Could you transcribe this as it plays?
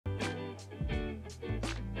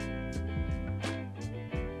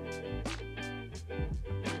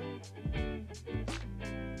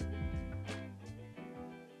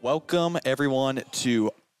Welcome, everyone, to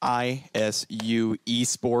ISU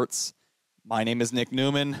Esports. My name is Nick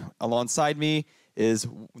Newman. Alongside me is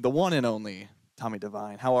the one and only Tommy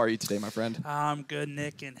Devine. How are you today, my friend? I'm good,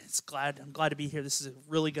 Nick, and I'm glad to be here. This is a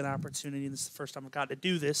really good opportunity. This is the first time I've gotten to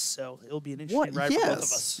do this, so it'll be an interesting ride for both of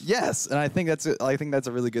us. Yes, and I think that's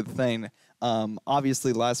a really good thing.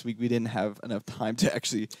 Obviously, last week we didn't have enough time to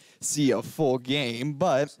actually see a full game,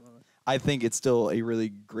 but Absolutely. I think it's still a really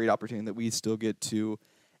great opportunity that we still get to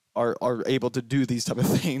are able to do these type of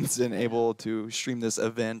things and able to stream this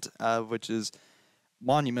event, which is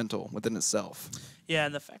monumental within itself. Yeah,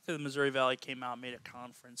 and the fact that the Missouri Valley came out and made a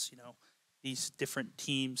conference, these different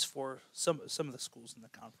teams for some of the schools in the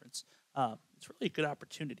conference, it's really a good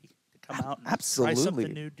opportunity to come out and try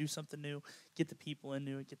something new, do something new, get the people in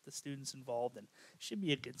new, get the students involved, and it should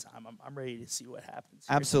be a good time. I'm ready to see what happens.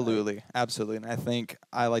 Absolutely. And I think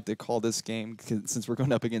I like to call this game, since we're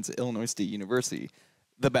going up against Illinois State University,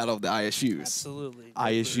 the battle of the ISUs. Absolutely.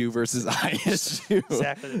 ISU versus ISU.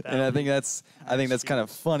 Exactly. And I think that's kind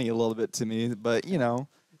of funny a little bit to me, but you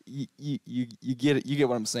get it. You get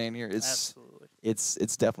what I'm saying here. Absolutely.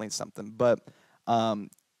 It's definitely something, but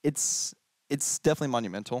it's definitely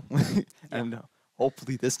monumental, and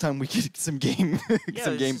hopefully this time we get some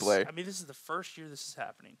gameplay. This is the first year this is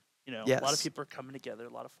happening. Yes. A lot of people are coming together,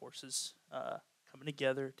 a lot of forces coming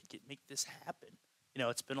together to make this happen.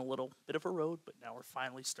 It's been a little bit of a road, but now we're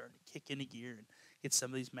finally starting to kick into gear and get some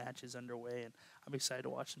of these matches underway, and I'm excited to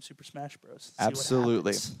watch some Super Smash Bros.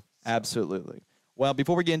 Absolutely. Absolutely. Well,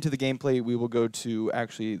 before we get into the gameplay, we will go to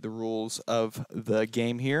actually the rules of the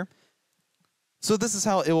game here. So this is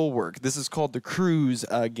how it will work. This is called the Cruise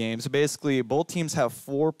game. So basically, both teams have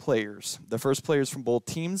 4 players. The first players from both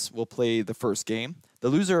teams will play the first game. The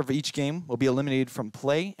loser of each game will be eliminated from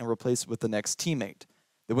play and replaced with the next teammate.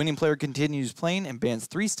 The winning player continues playing and bans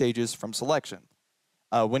 3 stages from selection.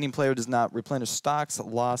 Winning player does not replenish stocks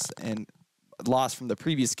lost from the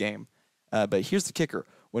previous game. But here's the kicker.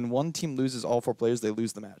 When one team loses all 4 players, they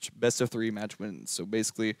lose the match. Best of 3 match wins. So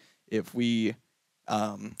basically, if we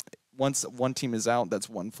once one team is out, that's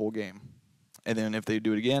 1 full game. And then if they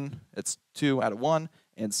do it again, it's 2 out of 1.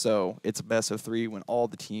 And so it's a best of 3 when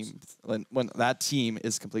when that team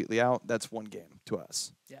is completely out, that's 1 game to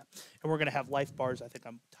us. Yeah, and we're going to have life bars, I think,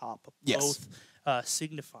 on top of Yes. both,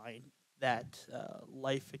 signifying that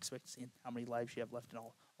life expectancy and how many lives you have left and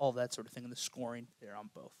all of that sort of thing, and the scoring there on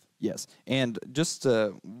both. Yes, and just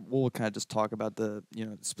we'll kind of just talk about the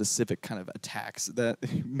specific kind of attacks that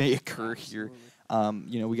may occur here.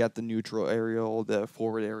 We got the neutral aerial, the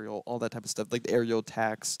forward aerial, all that type of stuff, like the aerial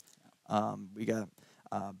attacks. We got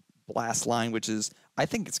blast line, which is, I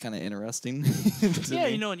think it's kind of interesting. Yeah,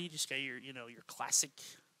 and you just got your classic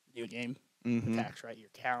video game attacks, right? Your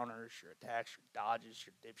counters, your attacks, your dodges,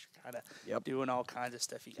 your dips. You're kind of doing all kinds of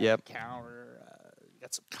stuff. You got a counter. You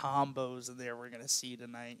got some combos in there we're going to see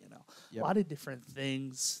tonight. A lot of different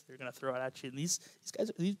things they're going to throw at you. And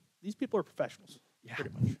these people are professionals,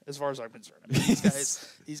 pretty much, as far as I'm concerned.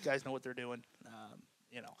 These guys know what they're doing.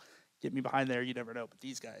 Get me behind there, you never know. But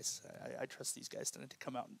these guys, I trust these guys to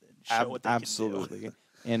come out and show what they can do. Absolutely.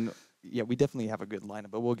 And yeah, we definitely have a good lineup,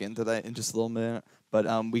 but we'll get into that in just a little minute. But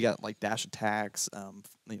we got like dash attacks,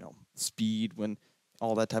 speed,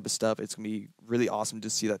 all that type of stuff. It's gonna be really awesome to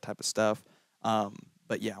see that type of stuff.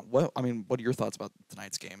 But yeah, what are your thoughts about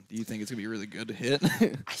tonight's game? Do you think it's gonna be a really good hit?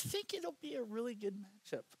 I think it'll be a really good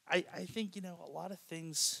matchup. I think a lot of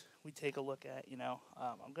things we take a look at.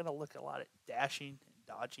 I'm gonna look at a lot at dashing,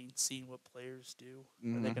 dodging, seeing what players do.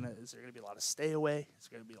 Is there gonna be a lot of stay away? Is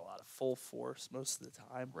there gonna be a lot of full force most of the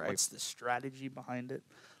time? Right. What's the strategy behind it?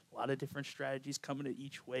 A lot of different strategies coming at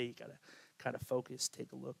each way. You gotta kind of focus,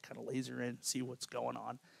 take a look, kind of laser in, see what's going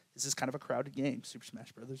on. This is kind of a crowded game. Super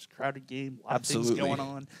Smash Brothers, crowded game, a lot of things going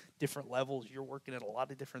on, different levels. You're working at a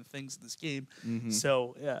lot of different things in this game.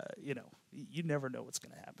 So, you never know what's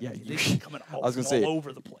going to happen. Yeah, they can come all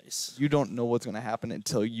over the place. You don't know what's going to happen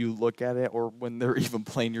until you look at it, or when they're even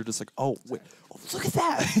playing, you're just like, oh, wait, look at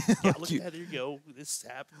that. Yeah, look at that. There you go. This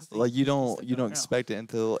happens. Like you don't expect it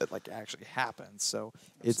until it actually happens. So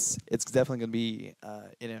it's definitely going to be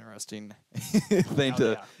an interesting thing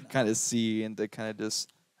to kind of see and to kind of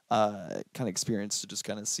just experience, to just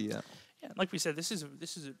kind of see it. Yeah, like we said, this is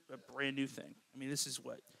a brand new thing. This is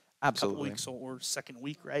what Absolutely. A couple weeks or second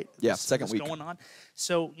week, right? Yeah, second week going on.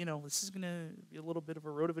 So this is going to be a little bit of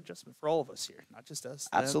a road of adjustment for all of us here, not just us.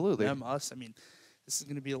 Absolutely. Them, us. This is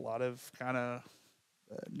going to be a lot of kind of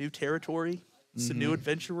new territory. It's a new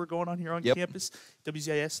adventure we're going on here on campus.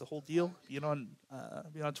 WZIS, the whole deal. Being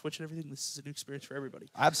on Twitch and everything. This is a new experience for everybody.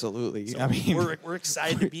 Absolutely. So I mean, we're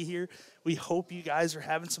excited to be here. We hope you guys are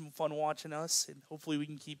having some fun watching us, and hopefully we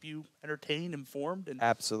can keep you entertained, informed, and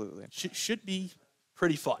absolutely should be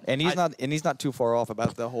pretty fun. And he's not too far off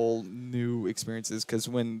about the whole new experiences, because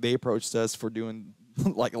when they approached us for doing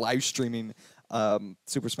like live streaming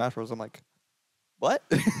Super Smash Bros, I'm like, what?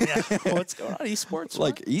 Yeah, what's going on? Esports?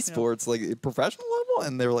 Like esports, like professional level?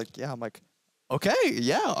 And they were like, yeah. I'm like, okay,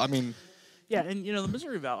 yeah. I mean, yeah, and the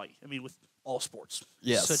Missouri Valley. I mean, with all sports,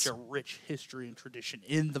 such a rich history and tradition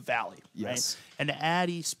in the Valley, right? And to add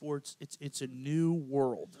esports, it's a new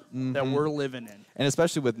world that we're living in, and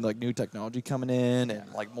especially with like new technology coming in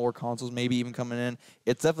and like more consoles maybe even coming in,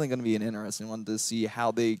 it's definitely going to be an interesting one to see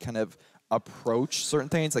how they kind of approach certain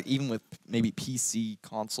things, like even with maybe PC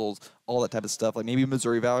consoles, all that type of stuff. Like maybe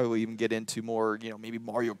Missouri Valley will even get into more, maybe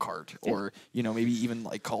Mario Kart or, maybe even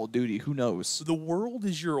like Call of Duty. Who knows? The world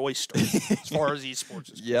is your oyster as far as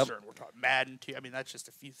esports is concerned. We're talking Madden too. I mean, that's just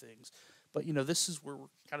a few things. But, this is where we're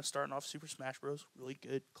kind of starting off Super Smash Bros. Really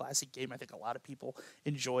good, classic game. I think a lot of people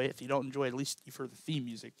enjoy it. If you don't enjoy it, at least you've heard the theme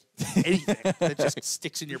music. Anything that just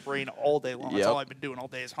sticks in your brain all day long. That's all I've been doing all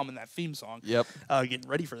day is humming that theme song. Getting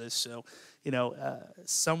ready for this. So,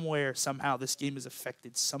 somewhere, somehow, this game has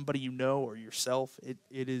affected somebody or yourself. It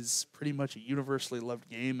is pretty much a universally loved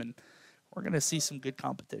game, and we're going to see some good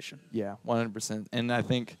competition. Yeah, 100%. And I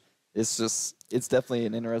think it's definitely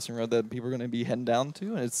an interesting road that people are going to be heading down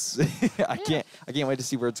to, and it's I can't wait to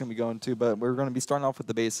see where it's going to be going to. But we're going to be starting off with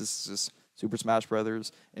the basis, just Super Smash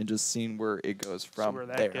Brothers, and just seeing where it goes from there. See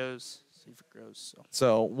where that goes. See if it grows.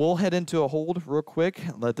 So we'll head into a hold real quick,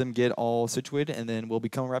 let them get all situated, and then we'll be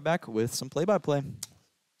coming right back with some play-by-play.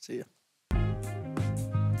 See ya.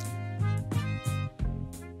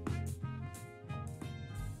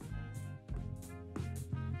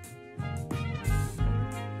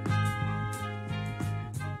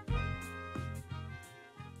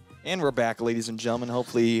 And we're back, ladies and gentlemen.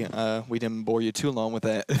 Hopefully we didn't bore you too long with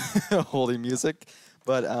that holy music.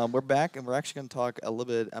 But we're back, and we're actually going to talk a little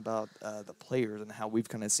bit about the players and how we've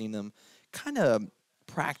kind of seen them kind of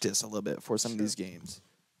practice a little bit for some of these games.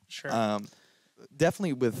 Sure.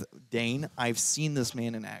 Definitely with Dane, I've seen this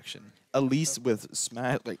man in action. At least with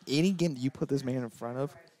Smash, like any game that you put this man in front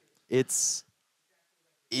of, it's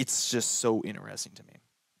just so interesting to me.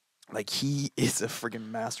 Like, he is a freaking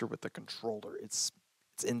master with the controller. It's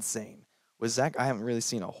insane. With Zach, I haven't really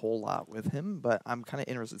seen a whole lot with him, but I'm kind of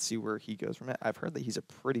interested to see where he goes from it. I've heard that he's a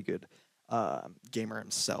pretty good gamer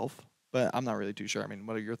himself, but I'm not really too sure. I mean,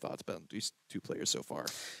 what are your thoughts about these two players so far?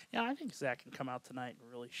 Yeah, I think Zach can come out tonight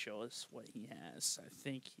and really show us what he has. I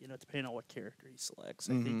think, depending on what character he selects,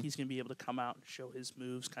 I think he's going to be able to come out and show his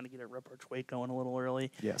moves, kind of get a repertoire going a little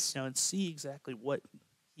early. Yes. And see exactly what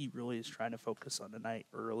he really is trying to focus on tonight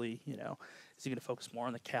early. Is he going to focus more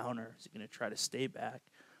on the counter? Is he going to try to stay back,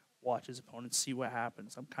 watch his opponents, see what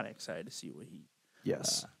happens? I'm kind of excited to see what he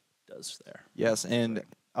does there. Yes, and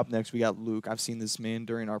up next we got Luke. I've seen this man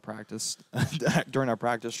during our practice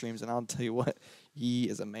streams, and I'll tell you what, he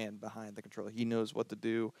is a man behind the controller. He knows what to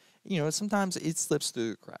do. Sometimes it slips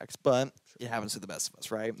through the cracks, but it happens to the best of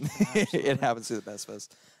us, right? It happens to the best of us.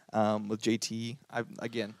 With JT,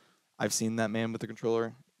 I've seen that man with the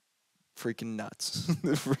controller, freaking nuts,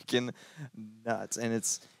 freaking nuts, and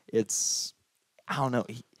it's I don't know.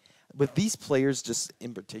 With these players, just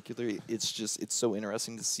in particular, it's so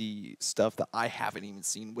interesting to see stuff that I haven't even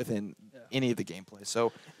seen within any of the gameplay.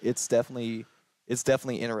 So it's definitely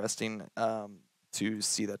interesting to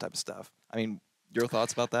see that type of stuff. I mean, your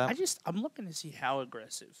thoughts about that? I'm looking to see how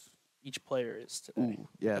aggressive each player is today. Ooh,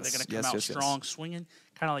 yes, are they going to come out strong, swinging,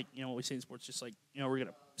 kind of like what we say in sports, just like we're going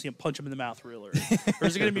to see him punch him in the mouth real early, or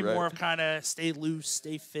is it going to be more of kind of stay loose,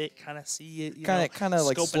 stay fit, kind of see it, kind of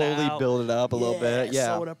like slowly build it up a little bit,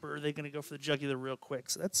 slow it up, or are they going to go for the jugular real quick?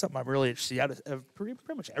 So that's something I'm really interested out of pretty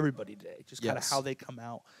much everybody today, just kind of how they come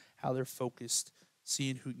out, how they're focused,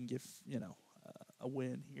 seeing who can give a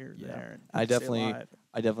win here and there. And I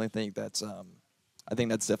definitely think that's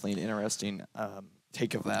definitely an interesting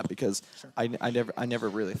take of that, because I never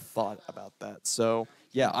really thought about that. So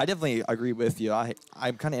yeah, I definitely agree with you.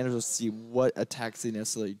 I'm kind of interested to see what attacks they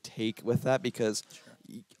necessarily take with that, because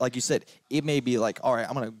like you said, it may be like, all right,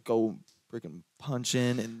 I'm gonna go freaking punch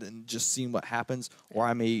in and then just seeing what happens, or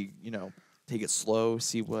I may take it slow,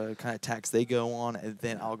 see what kind of attacks they go on, and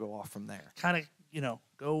then I'll go off from there. Kind of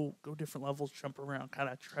go different levels, jump around, kind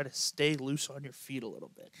of try to stay loose on your feet a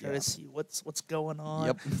little bit. Try to see what's going on.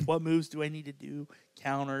 Yep. What moves do I need to do?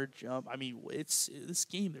 Counter, jump. I mean, it's this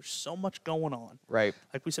game. There's so much going on. Right.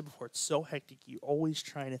 Like we said before, it's so hectic. You're always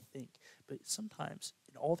trying to think. but sometimes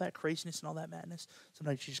in all that craziness and all that madness,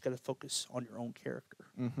 sometimes you just got to focus on your own character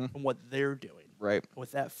and what they're doing. Right.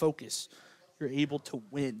 With that focus, you're able to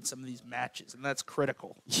win some of these matches, and that's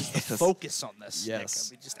critical. Yes. Focus on this. Yes. Nick. I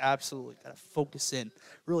mean, just absolutely got to focus in,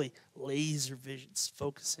 really laser visions,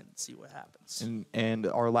 focus in and see what happens. And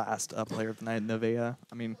our last player of the night, Nevaeh.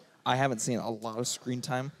 I mean, I haven't seen a lot of screen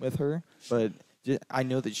time with her, but I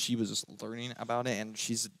know that she was just learning about it, and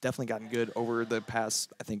she's definitely gotten good over the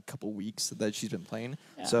past, I think, couple weeks that she's been playing.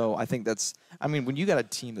 Yeah. So I think that's, I mean, when you got a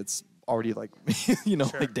team that's already like,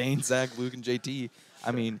 like Dane, Zach, Luke, and JT,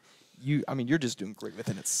 I mean, you're just doing great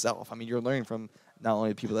within itself. I mean, you're learning from not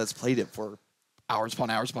only people that's played it for hours upon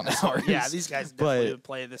hours upon hours. Yeah, these guys definitely have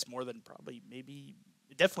played this more than probably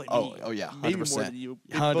definitely me. Oh yeah, 100%. Maybe more than you.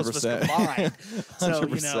 100%. Most of us combined. So,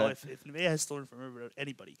 100%. If Nevaeh has to learn from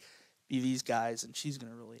anybody, be these guys, and she's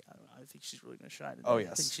going to really, I think she's really going to shine today. Oh,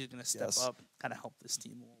 yes. I think she's going to step up, kind of help this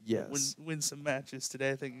team win some matches today,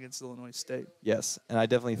 I think, against Illinois State. Yes, and I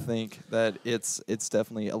definitely think that it's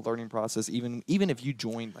definitely a learning process, even if you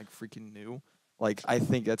join like freaking new. Like, I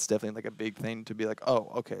think that's definitely like a big thing to be like,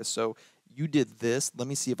 oh, okay, so you did this. Let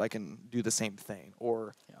me see if I can do the same thing.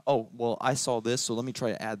 Or, oh, well, I saw this, so let me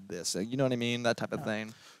try to add this. You know what I mean? That type of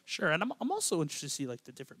thing. Sure, and I'm also interested to see like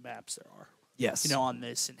the different maps there are. Yes. On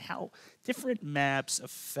this, and how different maps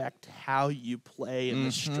affect how you play and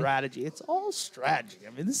the strategy. It's all strategy.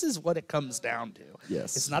 I mean, this is what it comes down to.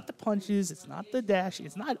 Yes. It's not the punches. It's not the dashing.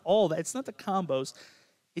 It's not all that. It's not the combos.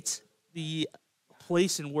 It's the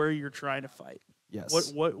place and where you're trying to fight.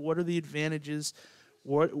 Yes. What are the advantages?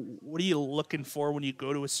 What are you looking for when you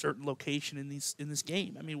go to a certain location in this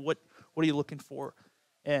game? I mean, what are you looking for?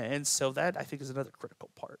 And so that, I think, is another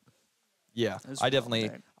critical part. Yeah, I definitely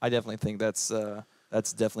think that's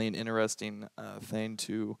definitely an interesting thing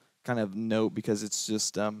to kind of note, because it's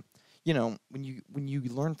just when you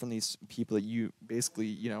learn from these people that you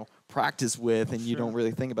basically practice with, and you don't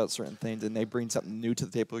really think about certain things, and they bring something new to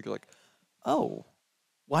the table, you're like, oh,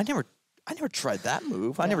 well, I never tried that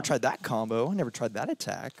move. I never tried that combo. I never tried that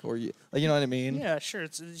attack. Or you know what I mean? Yeah, sure.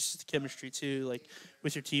 It's just the chemistry too, like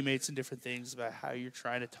with your teammates and different things about how you're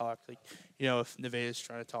trying to talk. Like, if Nevaeh is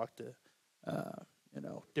trying to talk to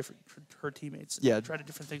different her teammates. And try to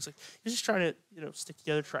different things. Like, you're just trying to stick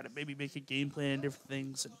together, try to maybe make a game plan and different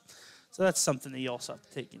things. And so that's something that you also have to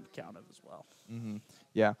take into account of as well. Mm-hmm.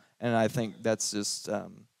 Yeah, and I think that's just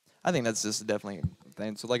definitely a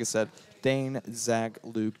thing. So like I said, Dane, Zach,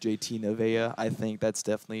 Luke, JT, Nevaeh, I think that's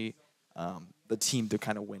definitely the team to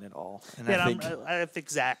kind of win it all. And I think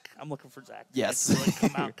Zach. I'm looking for Zach. Yes. To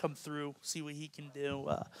really come through, see what he can do.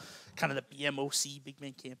 Kind of the BMOC, Big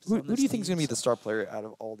Man Campus. Who do you think is going to be the star player out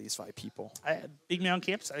of all these 5 people? Big Man on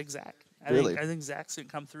Campus, I think Zach. I think Zach's going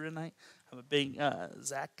to come through tonight. I'm a big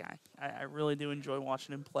Zach guy. I really do enjoy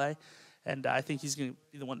watching him play. And I think he's going to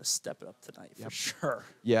be the one to step it up tonight for sure.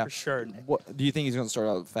 Yeah. For sure, Nick. What, do you think he's going to start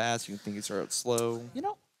out fast? Do you think he's start out slow?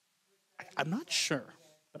 I'm not sure.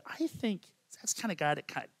 But I think Zach's kind of guy that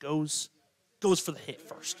kind of goes for the hit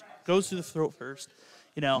first. Goes through the throat first.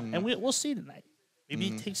 And we'll see tonight.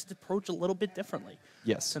 Maybe he takes the approach a little bit differently.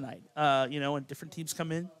 Yes. Tonight. And different teams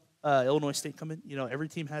come in. Illinois State come in. Every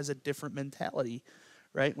team has a different mentality,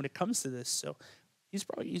 right, when it comes to this. So he's a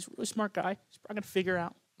really smart guy. He's probably going to figure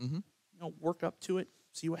out, work up to it,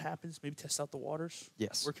 see what happens, maybe test out the waters.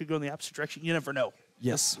 Yes. Or it could go in the opposite direction. You never know.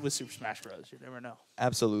 Yes. With Super Smash Bros. You never know.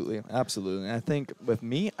 Absolutely. And I think with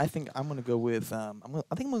me, I'm going to go with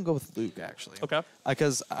with Luke, actually. Okay.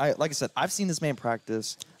 Because like I said, I've seen this man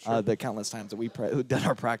practice the countless times that we've done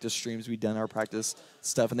our practice streams, we've done our practice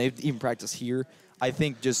stuff, and they've even practiced here. I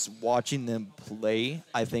think just watching them play,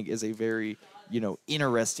 I think, is a very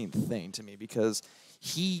interesting thing to me, because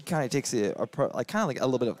he kind of takes it like a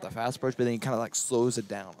little bit of the fast approach, but then he kind of like slows it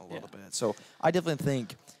down a little bit. So I definitely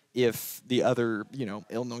think if the other,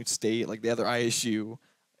 Illinois State, like the other ISU,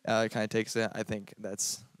 kind of takes it, I think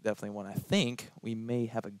that's definitely one. I think we may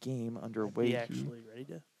have a game underway.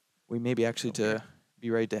 We may be actually to be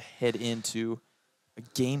ready to head into a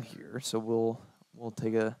game here. So we'll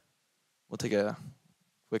take a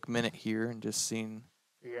quick minute here and just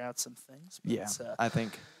figure out some things. But I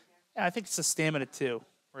think. Yeah, I think it's the stamina, too,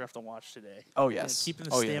 we're going to have to watch today. Oh, yes. Keeping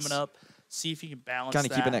the stamina up, see if you can balance kind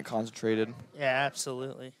of keeping it concentrated. Yeah,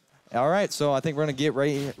 absolutely. All right, so I think we're going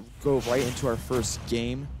to go right into our first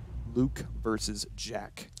game, Luke versus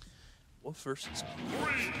Jack. What versus?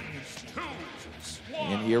 3, 2,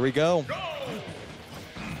 1, and here we go.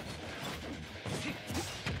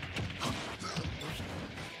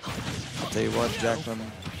 I'll tell you what, Jack from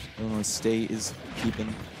Illinois State is keeping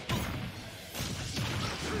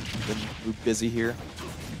Luke busy here.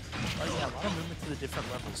 A lot of movement to the different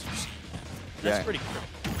levels. That's pretty cool.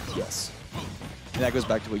 Yes. And that goes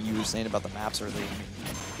back to what you were saying about the maps earlier. I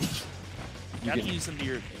mean, you gotta use them to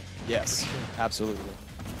your advantage. Yes, absolutely.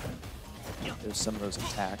 There's some of those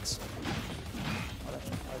attacks.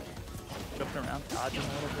 Jumping around, dodging a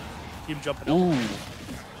little bit. Keep him jumping Ooh. up.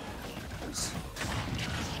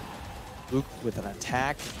 Luke with an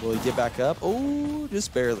attack. Will he get back up? Oh,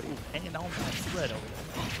 just barely. Ooh, hanging on by a thread over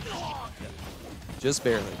there. Just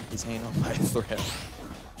barely. He's hanging on by a thread.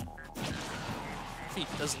 If he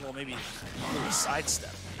does a little, maybe a little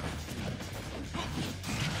sidestep.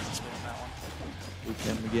 Let's win that one. Luke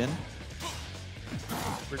him again.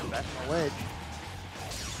 Bring it back on the ledge.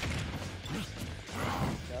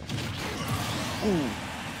 Ooh,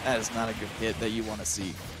 that is not a good hit that you want to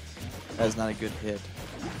see. That is not a good hit.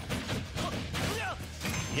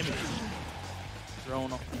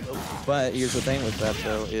 Thrown off the boat. But here's the thing with that,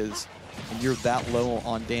 though, is when you're that low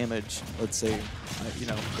on damage, let's say, you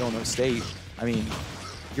know, Illinois State, I mean,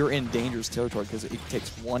 you're in dangerous territory because it takes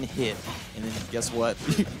one hit, and then guess what?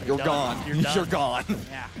 You're gone. You're gone.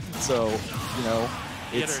 Yeah. So, you know,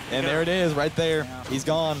 and there it is, right there. Yeah. He's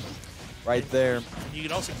gone, right there. You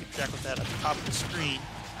can also keep track of that at the top of the screen.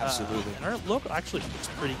 Absolutely. And our logo actually looks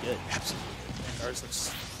pretty good. Absolutely. And ours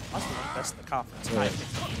looks possibly one of the best in the conference. in my Right.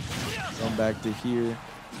 opinion. Going back to here.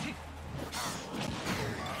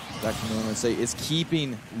 Back to Illinois State is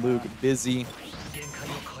keeping Luke busy.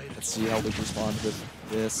 Let's see how Luke responds with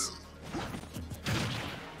this.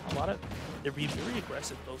 A lot of they're being very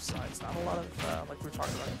aggressive both sides. Not a lot of like we were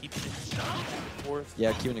talking about keeping it back and forth.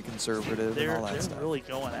 Yeah, keeping it conservative and all that They're stuff. really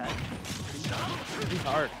going at it pretty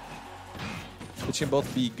hard. It can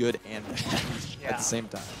both be good and bad Yeah. at the same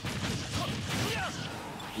time.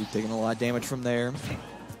 Luke taking a lot of damage from there.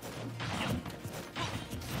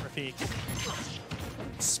 If he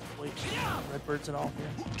exploit Redbirds and all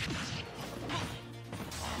here.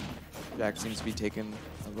 Jack seems to be taking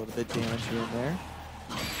a little bit damage here and there.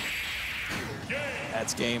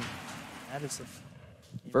 That's game. That is the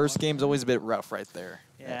First game's always a bit rough right there.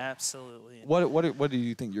 Yeah, absolutely. What do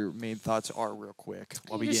you think your main thoughts are, real quick,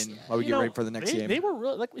 while we get ready for the next game? They were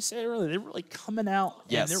really, like we said earlier, they were really coming out.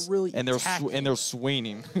 Yes, and they're really they're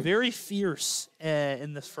swinging. very fierce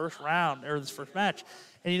in this first round or this first match.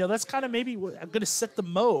 And, you know, that's kind of maybe what I'm going to set the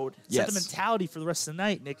mode, set the mentality for the rest of the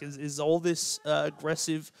night, Nick, is all this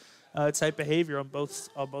aggressive type behavior on both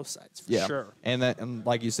sides, for sure. And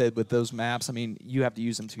like you said, with those maps, I mean, you have to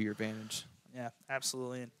use them to your advantage. Yeah,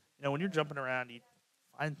 absolutely. And, you know, when you're jumping around, you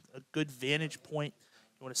find a good vantage point.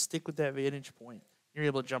 You want to stick with that vantage point. You're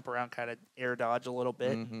able to jump around, kind of air dodge a little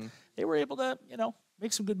bit. Mm-hmm. They were able to, you know,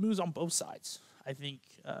 make some good moves on both sides. I think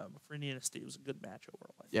for Indiana State, it was a good match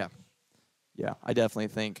overall. Yeah. Yeah, I definitely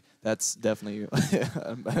think that's definitely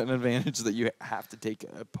an advantage that you have to take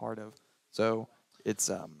a part of. So it's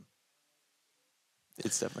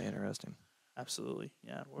definitely interesting. Absolutely,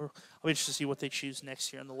 yeah. I'll be interested to see what they choose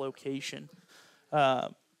next year on the location.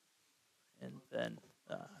 And then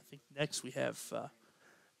I think next we have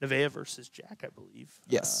Nevaeh versus Jack, I believe.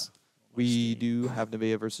 Yes, we do have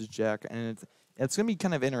Nevaeh versus Jack, and it's going to be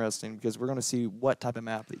kind of interesting because we're going to see what type of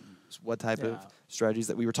map they use, what type of strategies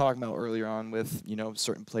that we were talking about earlier on with, you know,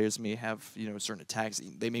 certain players may have, you know, certain attacks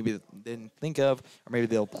they maybe didn't think of, or maybe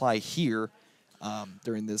they'll apply here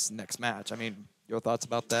during this next match. I mean, your thoughts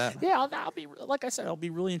about that? Yeah, I'll be, like I said, I'll be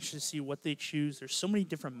really interested to see what they choose. There's so many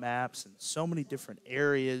different maps and so many different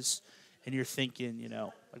areas, and you're thinking, you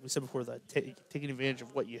know, like we said before, taking advantage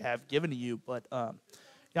of what you have given to you. But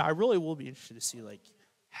yeah, I really will be interested to see like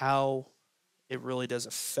how it really does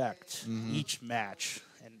affect each match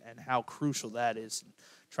and how crucial that is. And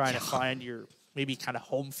trying to find your maybe kind of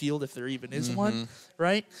home field if there even is one,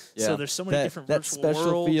 right? Yeah. So there's so many different that virtual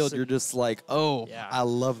special worlds field. You're just like, oh, Yeah. I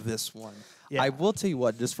love this one. Yeah. I will tell you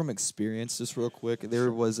what, just from experience, just real quick,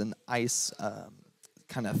 there was an ice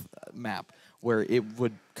kind of map where it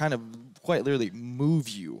would kind of quite literally move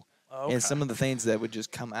you. Okay. And some of the things that would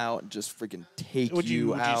just come out and just freaking take Would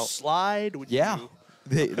you out. slide? Would Yeah. you?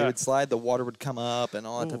 They would slide, the water would come up and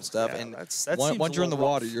all that type of stuff. yeah, And that once seems you're in a the little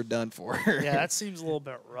water, rough. you're done for. Yeah, that seems a little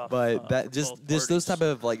bit rough. But that for just both those parties. type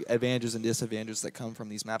of like advantages and disadvantages that come from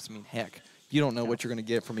these maps. I mean, heck, you don't know what you're gonna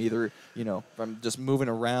get from either, you know, from just moving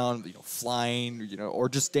around, you know, flying, you know, or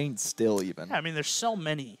just staying still even. Yeah, I mean, there's so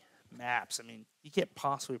many maps. I mean, you can't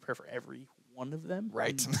possibly prepare for every one of them.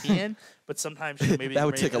 Right. You can, but sometimes, you know, maybe That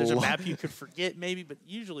would take a there's lot. map you could forget maybe, but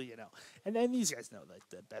usually, you know. And then these guys know like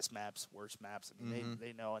the best maps, worst maps. I mean,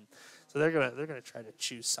 they know, and so they're gonna try to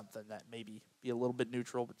choose something that maybe be a little bit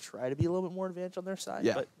neutral, but try to be a little bit more advantage on their side.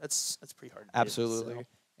 Yeah. But that's pretty hard to Absolutely. do, so.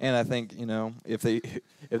 And I think, you know, if they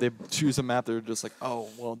choose a map, they're just like, oh,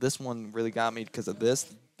 well, this one really got me because of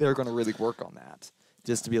this. they're going to really work on that.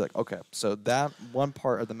 Just to be like, okay, so that one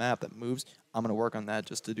part of the map that moves, I'm going to work on that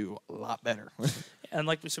just to do a lot better. And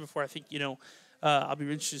like we said before, I think, I'll be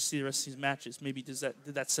interested to see the rest of these matches. Maybe did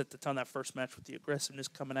that set the tone that first match with the aggressiveness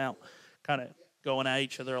coming out, kind of going at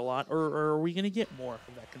each other a lot, or are we going to get more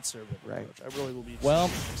of that conservative approach? I really will be. Well,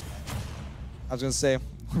 I was going to say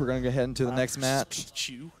we're going to go ahead into the next match.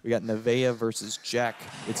 We got Nevaeh versus Jack.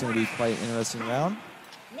 It's going to be quite an interesting round.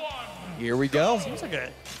 Here we go. Seems like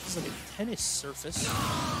a tennis surface.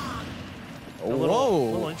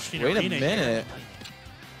 Whoa! Wait a minute.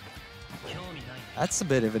 That's a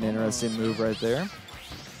bit of an interesting move right there.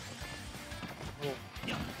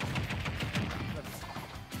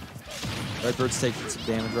 Redbird's taking some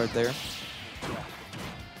damage right there.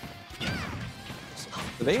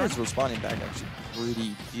 The Vader's responding back actually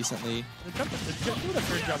pretty decently. They're doing a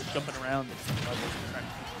fair job of jumping around. Trying to keep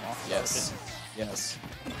them off. Yes. Yes.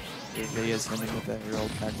 Nevaeh's hitting with that aerial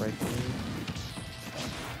attack right there.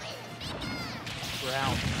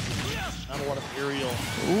 Ground. Not a lot of aerial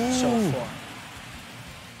so far.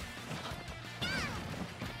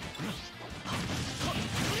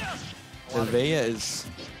 Nevaeh is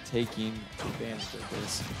taking advantage of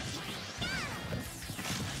this.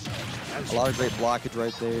 A lot of great blockage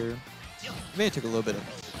right there. Nevaeh took a little bit of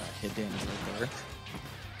hit damage right there.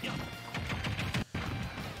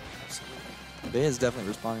 Nevaeh is definitely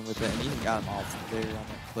responding with it, and even got him off there on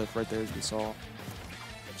that cliff right there as we saw.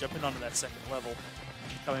 Jumping onto that second level,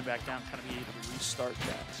 coming back down, kind of be able to restart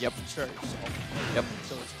that. Yep. Restart yourself. Yep.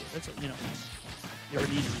 So it's you never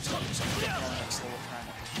need to restart yourself. Get on that slower trying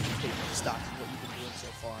to take stock of what you've been doing so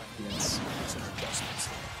far. Yes. Make some adjustments.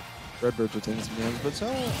 Redbirds are taking some damage, but so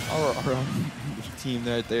our own team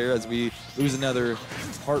right there as we lose another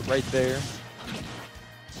heart right there.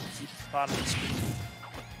 Keep the bottom of the screen.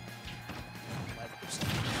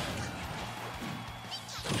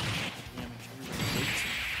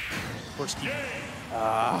 Of course, keep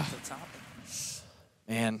the top.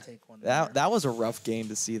 Man, that was a rough game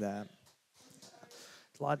to see that.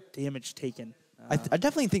 A lot of damage taken. I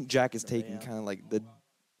definitely think Jack is taking kind of like the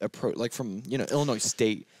approach, like from Illinois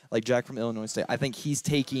State, like Jack from Illinois State. I think he's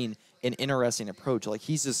taking an interesting approach. Like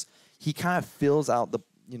he kind of fills out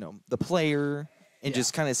the player and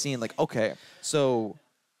just kind of seeing like, okay, so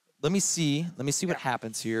let me see what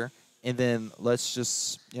happens here. And then let's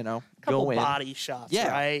just, couple go in. Body shots,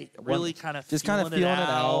 right? Really kind of feeling it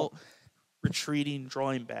out, retreating,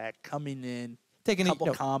 drawing back, coming in, taking a couple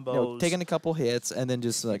combos, taking a couple hits, and then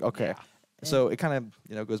just like, okay. Yeah. So it kind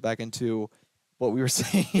of goes back into what we were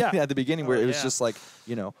saying at the beginning, where it was just like,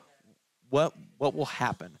 what will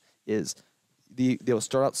happen is they'll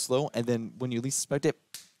start out slow, and then when you least expect it,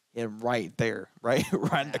 and right there, right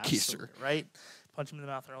in the keister, right, punch him in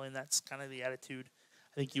the mouth early, and that's kind of the attitude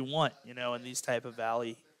I think you want, in these type of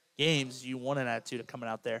Valley games. You want an attitude of coming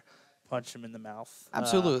out there, punch him in the mouth.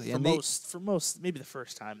 Absolutely. For most, maybe the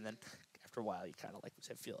first time, and then after a while, you kind of, like we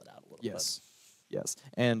said, feel it out a little bit. Yes.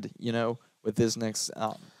 And, with this next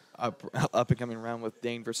up and coming round with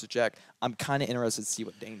Dane versus Jack, I'm kind of interested to see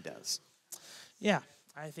what Dane does. Yeah.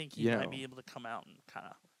 I think he might be able to come out and kind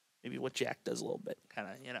of maybe what Jack does a little bit, kind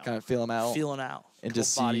of feel him out. Feeling out. And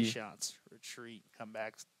just body shots, retreat, come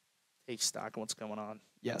back, take stock of what's going on.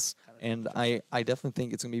 Yes, and I definitely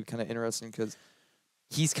think it's going to be kind of interesting because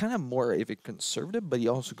he's kind of more of a conservative, but he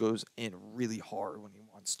also goes in really hard when he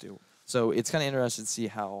wants to. So it's kind of interesting to see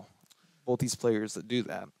how both these players that do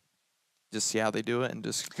that, just see how they do it and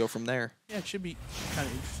just go from there. Yeah, it should be kind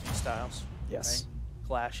of interesting styles. Yes. Right?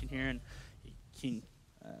 Clashing here, and King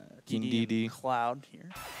DD Cloud here.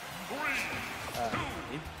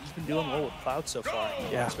 He's been doing well with Cloud so far.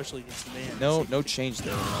 Yeah. Especially against the man. No change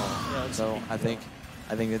there at all. Yeah, so I think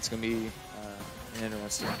it's going to be an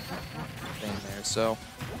interesting thing there. So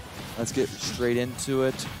let's get straight into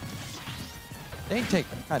it. Dane kind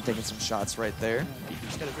of taking some shots right there.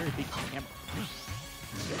 He's got a very big camera.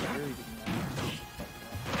 He's got a very big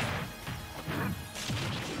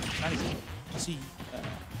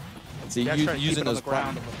using those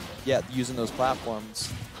using those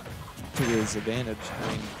platforms to his advantage.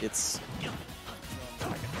 I mean, it's back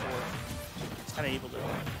and forth. He's kind of able to move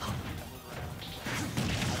around,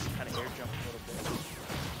 kind of air jump a little bit.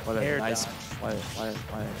 What a nice,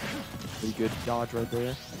 pretty good dodge right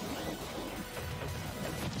there.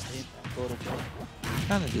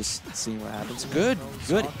 Kind of just seeing what happens. Good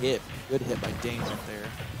hit by Dane right there.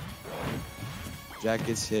 Jack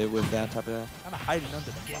gets hit with that type of. Kind of hiding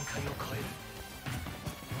under the game.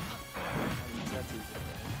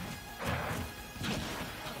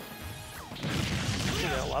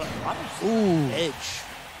 A lot of edge.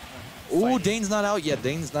 Ooh, Dane's not out yet.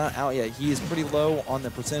 Dane's not out yet. He is pretty low on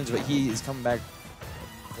the percentage, but he is coming back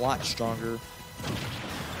a lot stronger.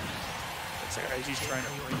 He's trying to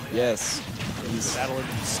yes. He's battling in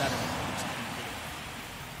the center.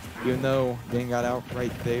 Even though Dane got out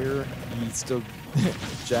right there, he still,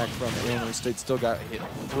 Jack from Illinois State still got hit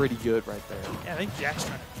pretty good right there. Yeah, I think Jack's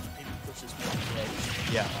trying to maybe push his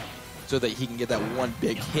edge. Yeah. So that he can get that one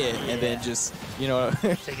big hit and then just, you know.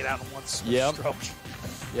 Take it out in one stroke.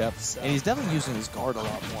 Yep. So. And he's definitely using his guard a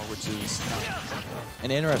lot more, which is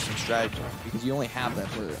an interesting strategy because you only have that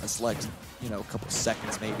for a select, you know, a couple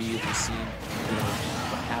seconds maybe. You've seen, you know,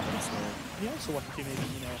 what happens there. You also want to maybe,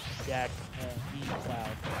 you know, Jack beat Cloud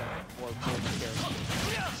or more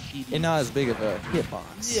character. And not as big of a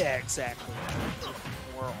hitbox. Yeah, exactly.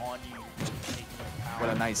 More on you. What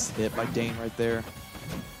a nice hit by Dane right there.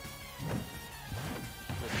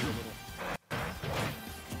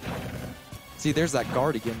 See, there's that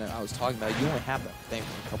guard again that I was talking about. You only have that thing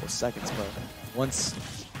for a couple of seconds, but once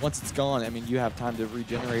it's gone, I mean, you have time to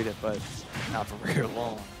regenerate it, but not for very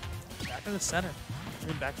long. Back in the center.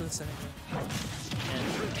 Back to the center. And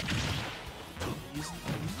using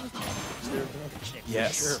their advantage.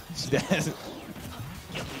 Yes. Sure.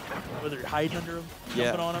 Whether you're hiding under him,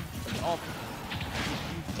 jumping on him, all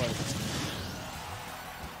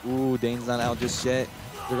ooh, Dane's not out just yet.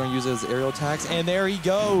 They're going to use it as aerial attacks, and there he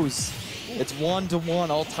goes. It's 1-to-1,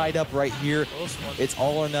 all tied up right here. It's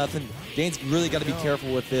all or nothing. Dane's really got to be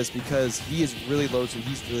careful with this because he is really low, so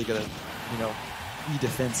he's really got to, you know, be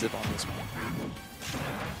defensive on this one.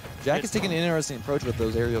 Jack is taking an interesting approach with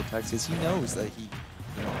those aerial attacks because he knows that he,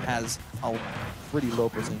 you know, has a pretty low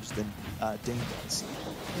percentage than Dane does.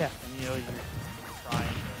 Yeah, and you know, you're trying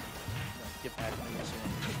to get back on this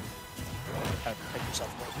one. How to protect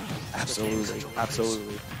yourself more. Absolutely,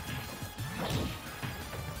 absolutely.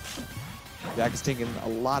 Jack is taking a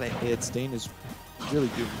lot of hits. Dane is really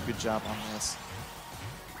doing a good job on this.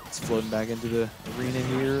 It's floating back into the arena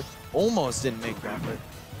here. Almost didn't make that, but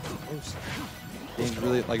close. Dane's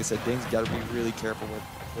really, like I said, Dane's got to be really careful with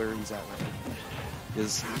where he's at right now.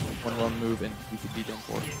 Because one wrong move and he could be done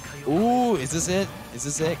for. Ooh, is this it? Is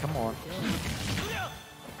this it? Come on.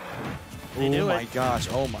 Oh my gosh.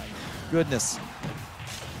 Oh my goodness.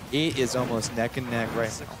 It is almost neck and neck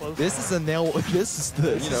right now. This is a nail. This is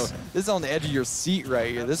the, you know, this is on the edge of your seat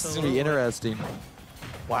right here. This is going to be interesting.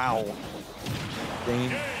 Wow.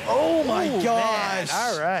 Dane. Oh my gosh.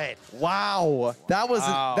 Man. All right. Wow. That was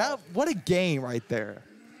what a game right there.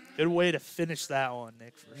 Good way to finish that one,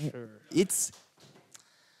 Nick, for sure. It's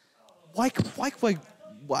like what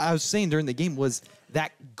I was saying during the game was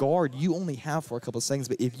that guard you only have for a couple of seconds,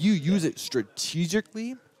 but if you use it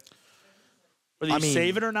strategically, whether you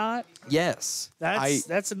save it or not, yes,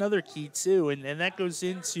 that's another key too, and that goes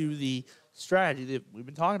into the strategy that we've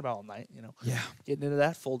been talking about all night. You know, getting into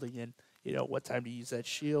that fold again. You know, what time to use that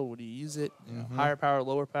shield? When do you use it? You know, higher power,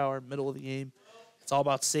 lower power, middle of the game. It's all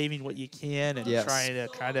about saving what you can and trying to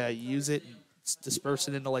kind of use it and disperse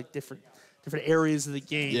it into like different areas of the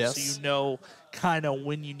game, so you know kind of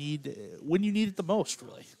when you need it the most.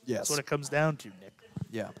 Really, that's what it comes down to, Nick.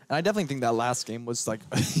 Yeah, and I definitely think that last game was like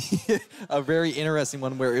a very interesting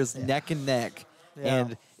one where it was neck and neck,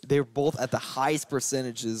 and they were both at the highest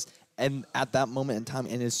percentages, and at that moment in time,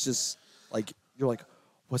 and it's just like you're like,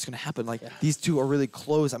 what's going to happen? Like these two are really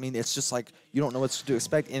close. I mean, it's just like you don't know what to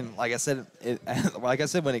expect. And like I said,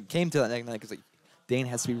 when it came to that neck and neck, it's like Dane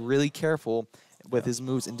has to be really careful with his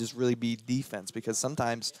moves and just really be defense because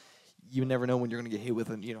sometimes you never know when you're going to get hit with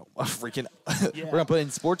a freaking we're going to put it in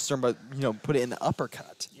sports term, but put it in the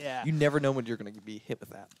uppercut. Yeah. You never know when you're going to be hit with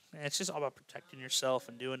that. And it's just all about protecting yourself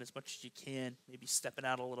and doing as much as you can, maybe stepping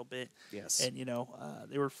out a little bit. Yes. And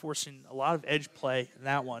they were forcing a lot of edge play in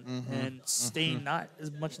that one and staying not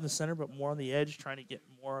as much in the center but more on the edge, trying to get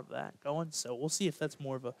more of that going. So we'll see if that's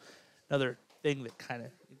more of another thing that kind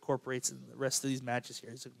of incorporates in the rest of these matches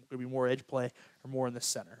here. Is it going to be more edge play or more in the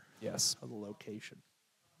center? Yes. Of the location.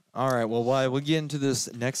 All right, well, we'll get into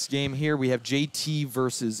this next game here. We have JT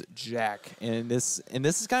versus Jack, and this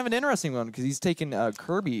is kind of an interesting one because he's taking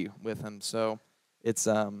Kirby with him, so it's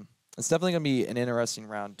definitely going to be an interesting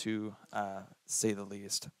round to say the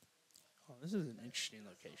least. Oh, this is an interesting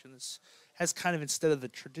location. This has kind of, instead of the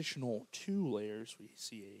traditional 2 layers, we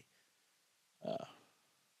see a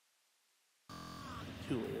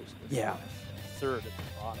 2 layers. Yeah. Third at the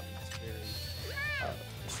bottom. It's very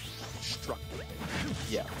destructive.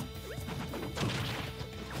 Yeah.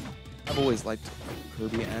 I've always liked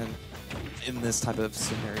Kirby and in this type of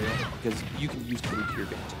scenario because you can use Kirby to your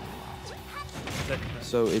advantage.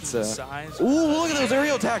 So it's ooh, look at those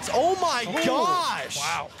aerial attacks. Oh my gosh.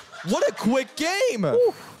 Wow. What a quick game.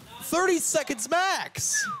 Ooh. 30 seconds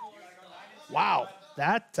max. Wow,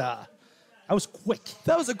 that was quick.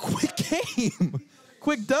 That was a quick game.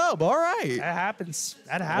 Quick dub. All right. That happens.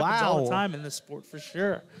 That happens all the time in this sport for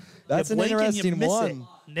sure. That's an interesting one.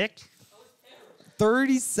 Nick.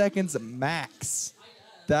 30 seconds max.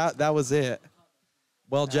 That was it.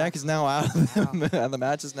 Well, Jack is now out of the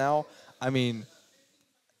matches now. I mean,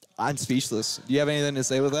 I'm speechless. Do you have anything to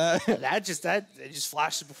say with that? It just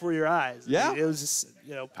flashes before your eyes. Yeah. I mean, it was just,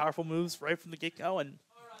 powerful moves right from the get-go and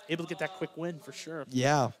able to get that quick win for sure.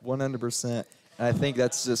 Yeah, 100%. And I think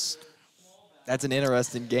that's an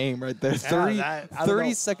interesting game right there. Yeah,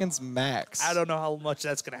 30 seconds max. I don't know how much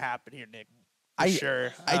that's going to happen here, Nick.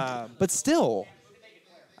 Sure. But still,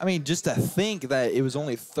 I mean, just to think that it was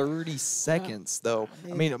only 30 seconds, though.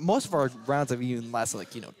 I mean, most of our rounds have even lasted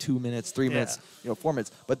 2 minutes, 3 minutes, 4 minutes.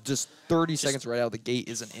 But just 30 seconds right out of the gate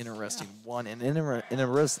is an interesting one. And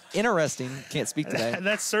interesting, can't speak today. And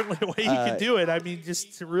that's certainly the way you can do it. I mean,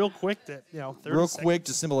 just real quick, 30 real seconds. quick,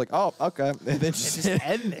 just simple oh, okay. And then just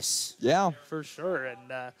end this. Yeah. For sure.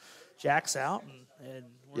 And Jack's out, and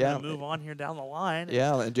we're going to move on here down the line.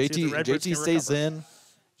 Yeah, and JT stays in.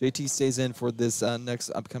 JT stays in for this next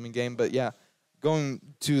upcoming game. But, yeah, going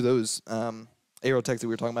to those aerial attacks that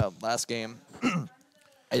we were talking about last game,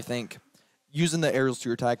 I think using the aerials to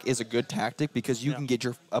your attack is a good tactic because you can get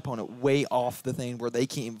your opponent way off the thing where they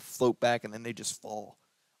can't even float back and then they just fall.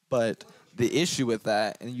 But the issue with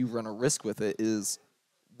that, and you run a risk with it, is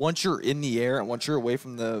once you're in the air and once you're away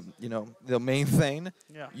from the main thing,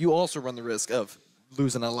 you also run the risk of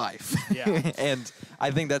losing a life. Yeah. And I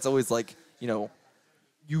think that's always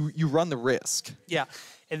you run the risk. Yeah,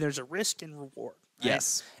 and there's a risk and reward. Right?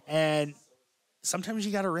 Yes. And sometimes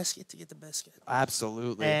you got to risk it to get the biscuit.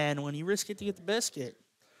 Absolutely. And when you risk it to get the biscuit,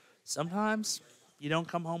 sometimes you don't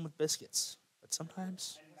come home with biscuits, but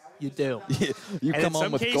sometimes you do. You come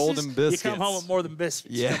home with golden biscuits. You come home with more than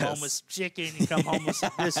biscuits. Yes. You come home with some chicken. You come home with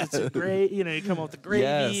some biscuits and gravy. You come home with the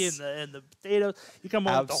gravy and the potatoes. You come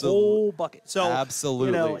home with the whole bucket. So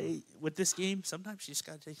absolutely, with this game, sometimes you just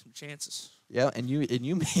got to take some chances. Yeah, and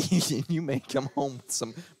you may come home with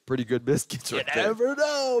some pretty good biscuits right there. You never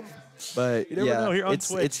know. But you never know here on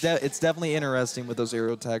Twitch. It's definitely interesting with those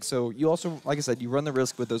aerial attacks. So you also, like I said, you run the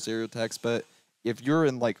risk with those aerial attacks. But if you're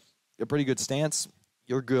in a pretty good stance,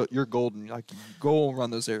 you're good. You're golden. Go and run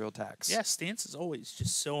those aerial attacks. Yeah, stance is always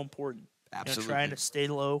just so important. Absolutely. Trying to stay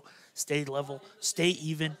low, stay level, stay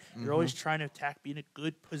even. You're always trying to attack, be in a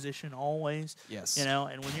good position always. Yes.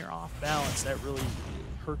 And when you're off balance, that really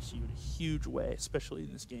hurts you in a huge way, especially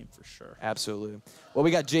in this game for sure. Absolutely. Well,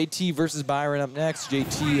 we got JT versus Byron up next.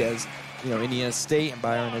 JT as Indiana State and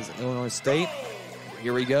Byron as Illinois State.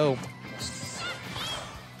 Here we go.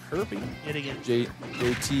 Kirby hitting it.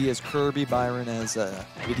 JT as Kirby, Byron as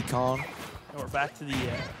Vidicon. And we're back to the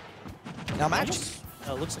now matches.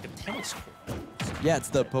 It looks like a tennis court. Yeah, it's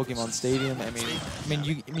the Pokemon Stadium. I mean,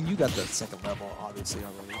 you got the second level obviously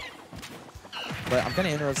already. But I'm kind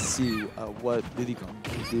of interested to see what Vidicon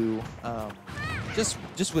can do,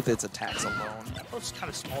 just with its attacks alone. Those kind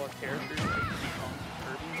of smaller characters like Vidicon and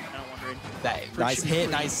Kirby. I'm kind of wondering.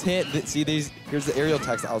 Nice hit. See, here's the aerial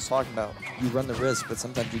attacks that I was talking about. You run the risk, but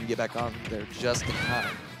sometimes you can get back on there just in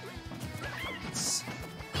time.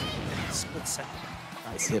 Split second.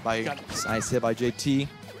 Nice hit by JT.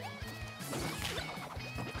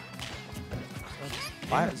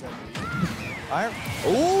 Fire.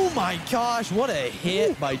 Oh my gosh, what a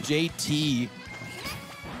hit by JT.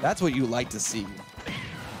 That's what you like to see.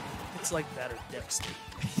 It's like that or devastating.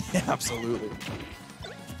 Yeah, absolutely.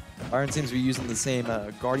 Byron seems to be using the same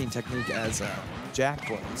guarding technique as Jack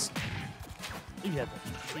was. You had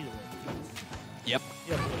the Yep.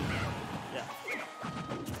 Yeah.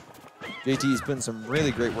 JT's putting some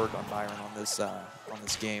really great work on Byron on this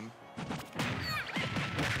game.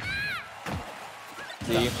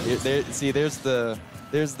 See, there's the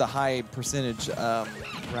high percentage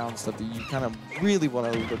round stuff that you kind of really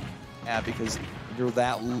want to look at because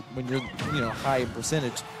when you're high in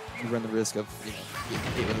percentage, you run the risk of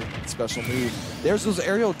getting hit with a special move. There's those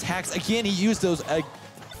aerial attacks again. He used those at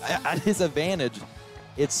his advantage.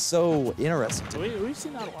 It's so interesting. We've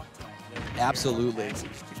seen that a lot tonight. Absolutely.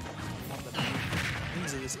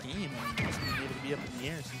 Things of this game, just being able to be up in the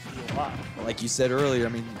air seems to do a lot. Like you said earlier, I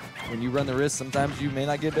mean, when you run the risk, sometimes you may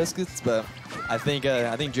not get biscuits, but I think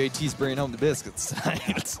JT's bringing home the biscuits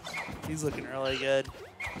tonight. He's looking really good.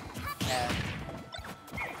 And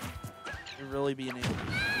you're really being able to do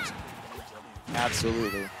some moves on him.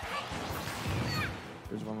 Absolutely.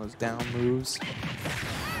 There's one of those down moves.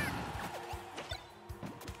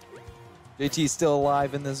 JT's still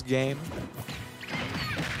alive in this game.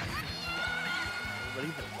 But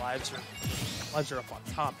even lives are up on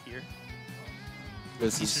top here.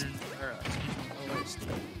 Eastern, or, Illinois State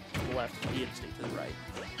to the left, Indiana State to the right.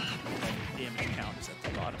 And damage count is at the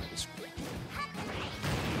bottom of the screen.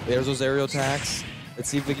 There's those aerial attacks. Let's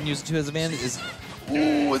see if we can use it to his advantage.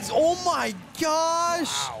 Ooh, oh my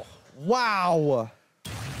gosh! Wow.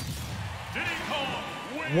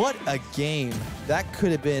 What a game. That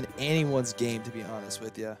could have been anyone's game, to be honest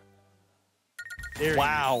with you.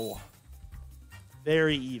 Wow.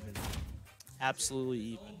 Very even. Absolutely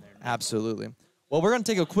even there. Absolutely. Well, we're going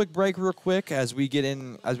to take a quick break real quick as we get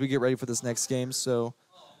ready for this next game. So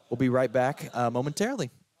we'll be right back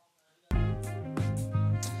momentarily.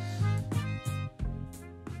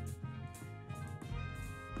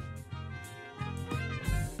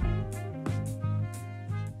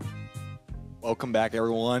 Welcome back,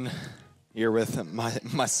 everyone. Here with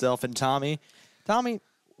myself and Tommy. Tommy,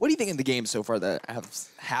 what do you think of the game so far that has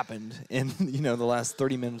happened in the last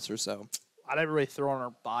 30 minutes or so? A lot of everybody throwing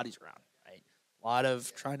our bodies around, right? A lot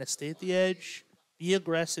of trying to stay at the edge, be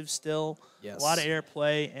aggressive still. Yes. A lot of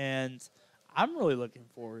airplay, and I'm really looking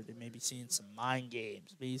forward to maybe seeing some mind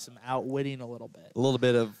games, maybe some outwitting a little bit. A little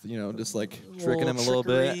bit of just like tricking him a little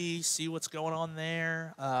bit. See what's going on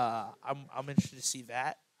there. I'm interested to see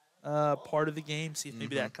that. Part of the game, see if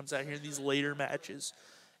maybe that comes out here in these later matches,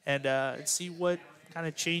 and see what kind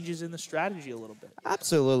of changes in the strategy a little bit.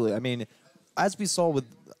 Absolutely. I mean, as we saw with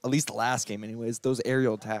at least the last game anyways, those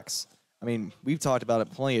aerial attacks, I mean, we've talked about it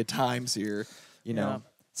plenty of times here.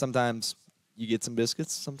 Sometimes you get some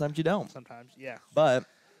biscuits, sometimes you don't. Sometimes, yeah. But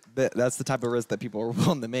that's the type of risk that people are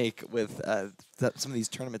willing to make with some of these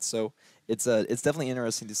tournaments. So it's definitely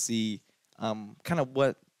interesting to see kind of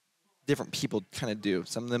what different people kind of do.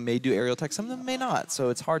 Some of them may do aerial attacks, some of them may not. So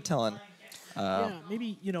it's hard telling. Yeah,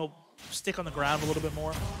 maybe, stick on the ground a little bit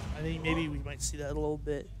more. I think maybe we might see that a little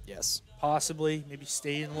bit. Yes. Possibly. Maybe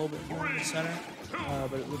stay in a little bit more in the center.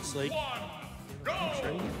 But it looks like...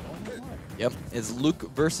 Yep. It's Luke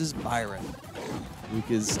versus Byron. Luke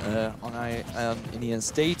is on Indiana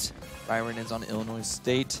State. Byron is on Illinois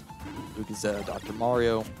State. Luke is Dr.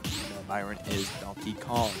 Mario. Byron is Donkey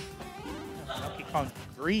Kong. Donkey Kong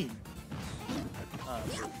green.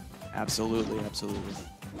 Absolutely.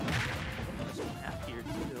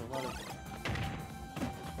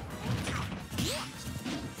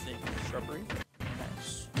 Shrubbery.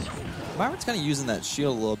 Nice. Byron's kind of using that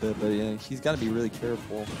shield a little bit, but he's got to be really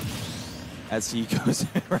careful as he goes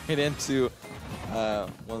right into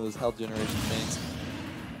one of those health generation things.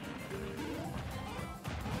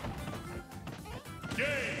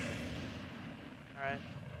 All right.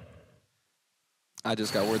 I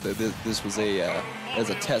just got word that this was as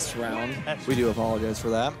a test round. We do apologize for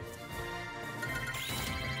that.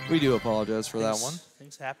 We do apologize for that one.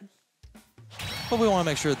 Things happen. But we want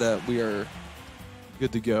to make sure that we are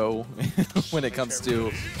good to go when it comes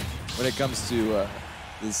to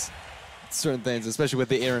these certain things, especially with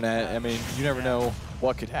the internet. I mean, you never know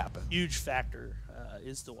what could happen. Huge factor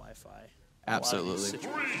is the Wi-Fi. Absolutely.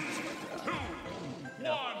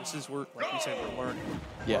 This is like we said, we're learning.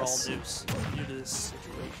 Yes. We're all new to this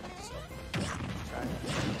situation, so trying to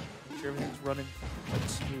make sure everything's running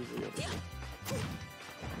smoothly over here.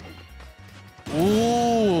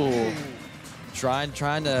 Ooh. Trying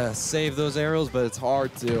to save those arrows, but it's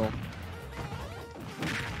hard to.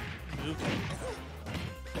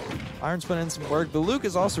 Iron's putting in some work, but Luke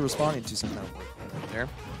is also responding to some of that work right there.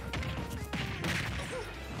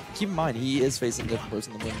 Keep in mind, he is facing a different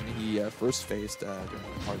person than when he first faced during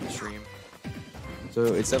part of the stream. So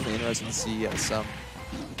it's definitely interesting to see some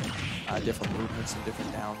different movements and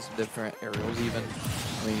different downs, different aerials even.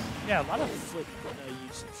 I mean, yeah, a lot of foot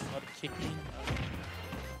usage, a lot of kicking,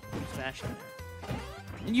 smashing there.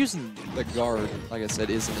 And using the guard, like I said,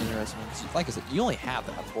 is interesting. Like I said, you only have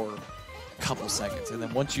that for a couple seconds, and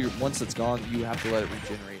then once it's gone, you have to let it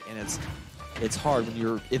regenerate, and it's hard when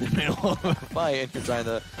you're in the middle of a fight and you're trying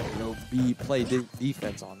to play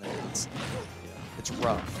defense on there. It's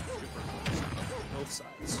rough. Both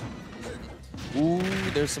sides. Ooh,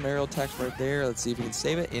 there's some aerial attacks right there. Let's see if he can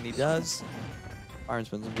save it, and he does. Byron's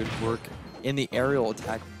been some good work in the aerial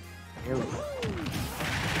attack area.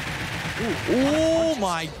 Oh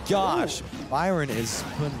my gosh! Byron is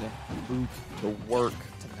putting Luke to work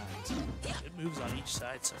tonight. Good moves on each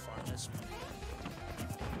side so far in this one.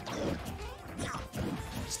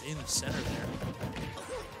 Stay in the center there.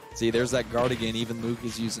 See, there's that guard again. Even Luke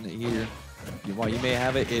is using it here. While you may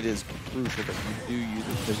have it, it is crucial that you do use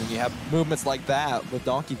it, because when you have movements like that with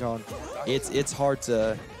Donkey Kong, it's hard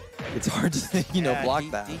to block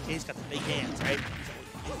that. DK's got the big hands, right?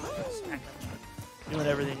 He's doing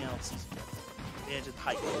everything else. advantage of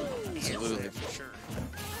height. Absolutely. For sure.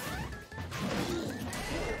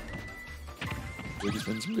 Luke's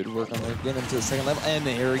been some good work on there. Getting into the second level, and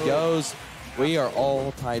here he goes. We are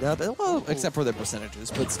all tied up, well, except for the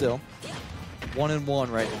percentages, but still.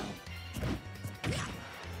 1-1 right now.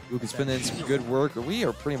 Luke has been in some good work. We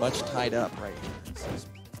are pretty much tied up right here.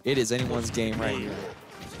 It is anyone's game right here.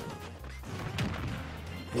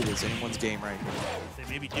 It is anyone's game right here. They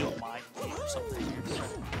maybe do a mind game or something here.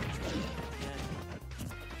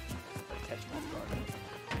 Catch him off guard.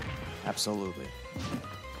 Absolutely.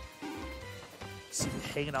 See,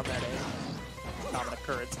 hanging on that edge. Common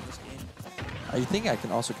occurrence in this game. I think I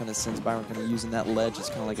can also kind of sense Byron kind of using that ledge as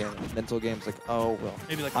kind of like a mental game. It's like, oh, well,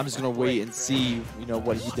 maybe like I'm just going to wait and see, you know,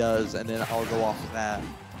 what he does, and then I'll go off of that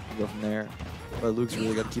and go from there. But Luke's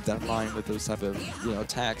really got to keep that in mind with those type of, you know,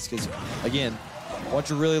 attacks because, again, once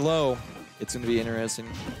you're really low, it's going to be interesting.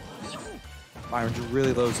 Byron's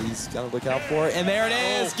really low, so he's got to look out for it. And there it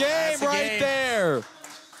is. Game right there.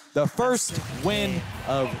 The first win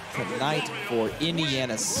of tonight for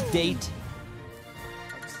Indiana State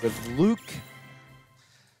with Luke.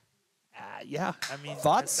 Yeah, I mean,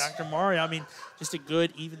 thoughts? Dr. Mario, I mean, just a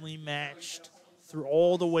good, evenly matched through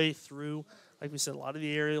all the way through. Like we said, a lot of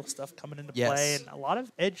the aerial stuff coming into play, and a lot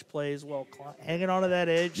of edge play as well. Hanging onto that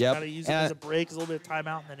edge, kind of using it as a break, as a little bit of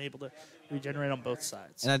timeout, and then able to regenerate on both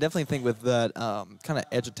sides. And I definitely think with that kind of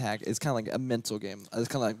edge attack, it's kind of like a mental game. It's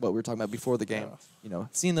kind of like what we were talking about before the game. You know,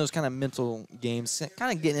 seeing those kind of mental games,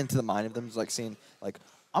 kind of getting into the mind of them, is like seeing, like,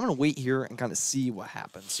 I'm going to wait here and kind of see what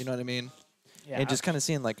happens. You know what I mean? Yeah. And just kind of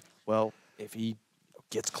seeing, like, well, if he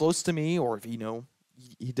gets close to me or if, you know,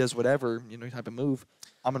 he does whatever, you know, type of move,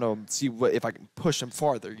 I'm going to see what if I can push him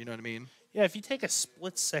farther. You know what I mean? Yeah, if you take a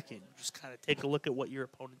split second, just kind of take a look at what your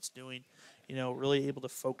opponent's doing, you know, really able to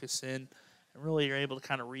focus in, and really you're able to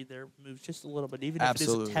kind of read their moves just a little bit. Even if it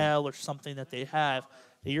is a tell or something that they have,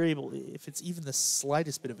 that you're able, if it's even the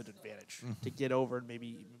slightest bit of an advantage, to get over and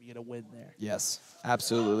maybe get a win there. Yes,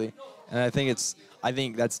 absolutely. And I think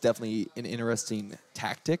that's definitely an interesting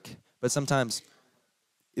tactic. But sometimes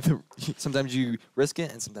you risk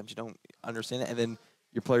it, and sometimes you don't understand it, and then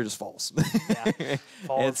your player just falls. Yeah,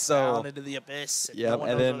 falls down into the abyss. And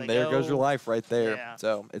and then there goes your life right there. Yeah.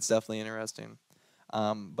 So it's definitely interesting.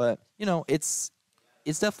 But you know, it's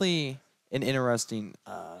definitely an interesting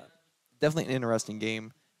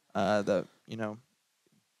game. The you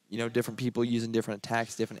know, different people using different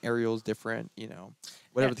attacks, different aerials, different, you know,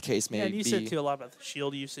 whatever the case may be. And you said too a lot about the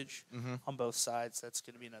shield usage on both sides. That's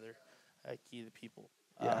going to be another key that people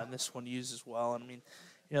in this one use as well. And I mean,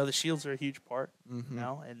 you know, the shields are a huge part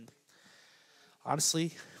now. And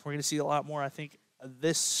honestly, we're going to see a lot more. I think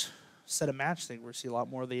this set of match thing, we're going to see a lot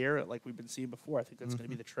more of the air like we've been seeing before. I think that's going to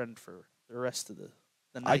be the trend for the rest of the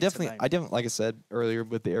night. I definitely, like I said earlier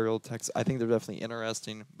with the aerial attacks, I think they're definitely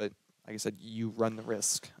interesting. But like I said, you run the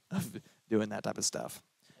risk of doing that type of stuff.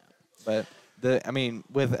 Yeah. But I mean,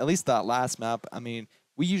 with at least that last map, I mean,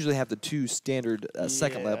 we usually have the 2 standard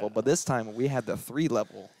second level, but this time we had the 3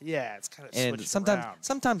 level. Yeah, it's kind of and switched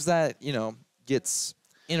sometimes that, you know, gets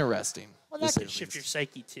interesting. Well, that can shift your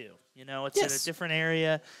psyche too. You know, it's in a different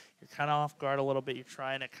area. You're kind of off guard a little bit. You're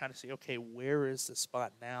trying to kind of see, okay, where is the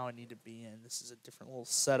spot now I need to be in? This is a different little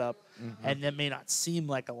setup, and that may not seem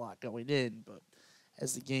like a lot going in, but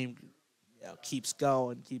as the game keeps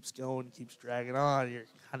going, keeps dragging on, you're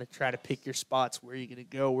kind of trying to pick your spots. Where are you going to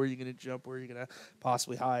go? Where are you going to jump? Where are you going to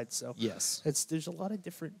possibly hide? So there's a lot of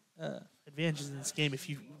different advantages in this game if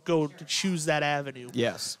you go to choose that avenue.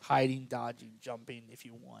 Yes. Hiding, dodging, jumping if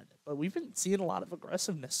you want. But we've been seeing a lot of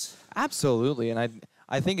aggressiveness. Absolutely, and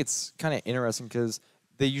I think it's kind of interesting because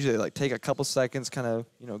they usually like take a couple seconds, kind of,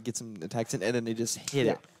 you know, get some attacks in, and then they just hit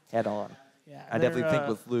it head on. Yeah, I definitely think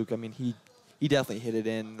with Luke, I mean, he definitely hit it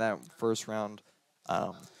in that first round,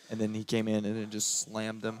 and then he came in and it just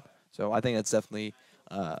slammed him. So I think that's definitely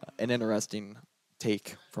an interesting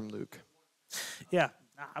take from Luke. Yeah,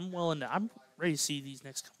 I'm ready to see these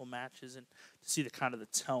next couple matches and to see the kind of the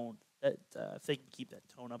tone that if they can keep that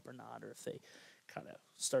tone up or not, or if they kind of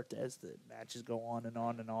start to, as the matches go on and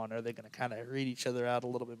on and on, are they going to kind of read each other out a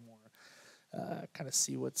little bit more, kind of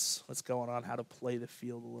see what's going on, how to play the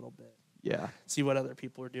field a little bit. Yeah. See what other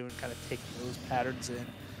people are doing, kind of take those patterns in.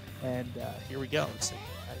 And here we go. It's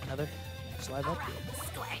another live update.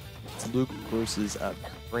 It's Luke versus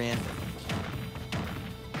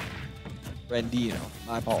Brandino.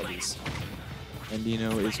 My apologies.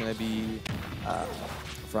 Brandino is going to be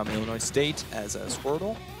from Illinois State as a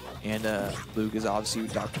Squirtle. And Luke is obviously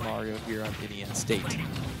Dr. Mario here on Indiana State.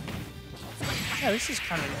 Yeah, this is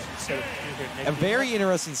kind of an interesting setup here, Nick. A very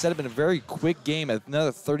interesting setup and a very quick game.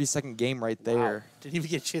 Another 30-second game right there. Wow. Didn't even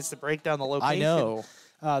get a chance to break down the location. I know.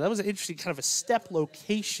 That was an interesting kind of a step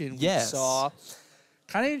location we Yes. saw.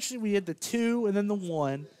 Kind of interesting. We had the 2 and then the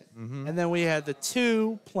 1. And then we had the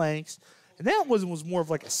 2 planks. And that was more of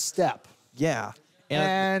like a step. Yeah.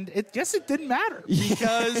 And it guess it didn't matter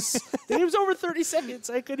because it was over 30 seconds.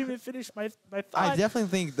 I couldn't even finish my thought. I definitely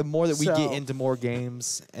think the more that we get into more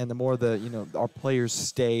games and the more that our players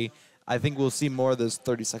stay, I think we'll see more of those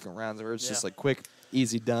 30-second rounds where it's just like quick,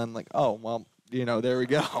 easy, done. Like, oh well, there we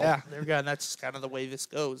go. Yeah, there we go. And that's just kind of the way this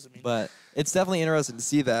goes. I mean, but it's definitely interesting to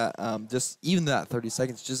see that, just even that 30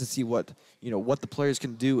 seconds, just to see what the players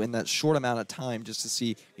can do in that short amount of time, just to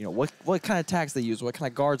see what kind of attacks they use, what kind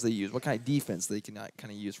of guards they use, what kind of defense they can kind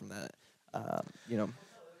of use from that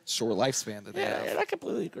short lifespan that they have. Yeah, I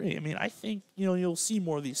completely agree. I mean, I think you'll see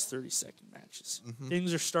more of these 30-second matches.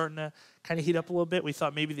 Things are starting to kind of heat up a little bit. We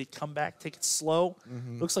thought maybe they'd come back, take it slow.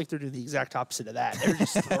 Looks like they're doing the exact opposite of that. They're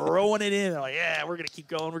just throwing it in. They're like, yeah, we're gonna keep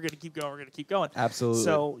going. We're gonna keep going. We're gonna keep going. Absolutely.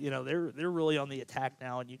 So they're really on the attack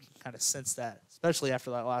now, and you can kind of sense that, especially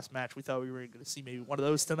after that last match. We thought we were going to see maybe one of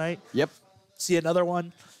those tonight. Yep. See another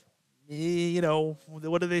one.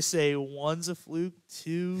 What do they say? 1's a fluke,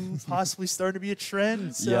 2 possibly starting to be a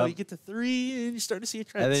trend. So you get to 3, and you're starting to see a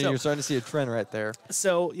trend. And then you're starting to see a trend right there.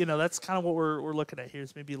 So, that's kind of what we're looking at here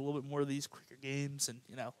is maybe a little bit more of these quicker games. And,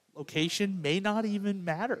 location may not even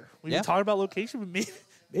matter. We've been talking about location, but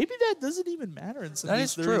maybe that doesn't even matter in some of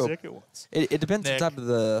these 30-second ones. It depends on the type of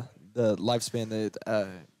the lifespan that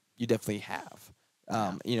you definitely have.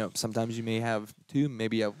 Sometimes you may have 2,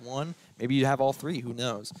 maybe you have 1, maybe you have all 3, who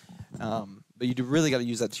knows. But you really got to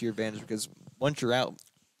use that to your advantage because once you're out,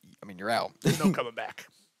 you're out. There's no coming back.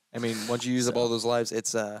 Once you use up all those lives,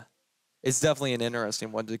 it's definitely an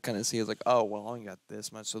interesting one to kind of see. It's like, oh, well, I only got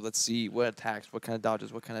this much, so let's see what attacks, what kind of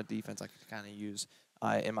dodges, what kind of defense I can kind of use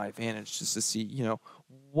in my advantage just to see,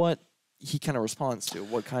 what he kind of responds to,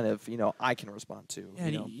 what kind of, I can respond to.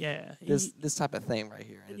 This type of thing right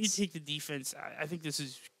here. And you take the defense, I think this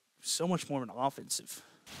is so much more of an offensive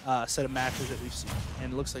set of matches that we've seen.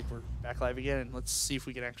 And it looks like we're back live again. And let's see if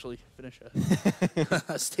we can actually finish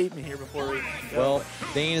a statement here before we go. Well,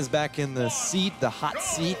 Dane is back in the seat, the hot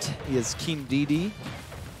seat. He is King Dedede.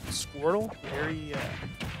 Squirtle,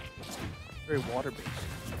 very water-based.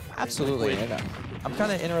 Absolutely. And, I'm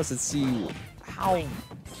kind of interested to see how,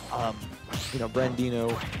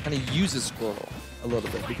 Brandino kind of uses Squirtle a little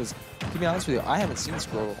bit. Because, to be honest with you, I haven't seen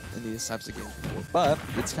Squirtle in these types of games before. But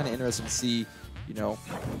it's kind of interesting to see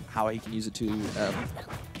how he can use it to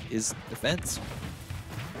his defense.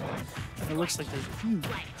 It looks like there's a huge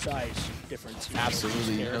size difference.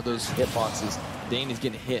 Absolutely. Those hitboxes. Dane is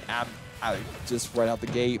getting hit just right out the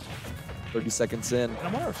gate, 30 seconds in. And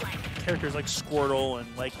I wonder if characters like Squirtle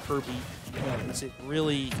and like Kirby,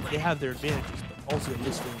 they have their advantages, but also the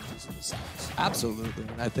disadvantages in the size. Absolutely.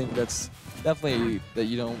 And I think that's definitely that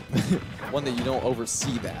one that you don't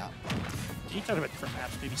oversee that. You talk about different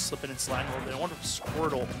maps, maybe slipping and sliding a little bit. I wonder if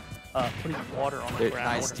Squirtle putting water on the ground.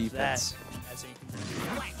 Nice defense. That has anything to do.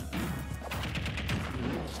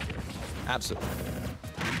 Absolutely.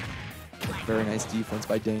 Very nice defense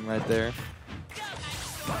by Dane right there.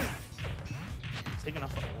 Taking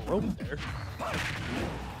off a rope there.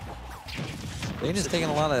 Dane is taking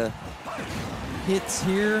a lot of hits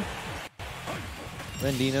here.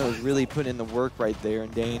 Brandino is really putting in the work right there,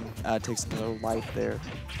 and Dane takes another life there.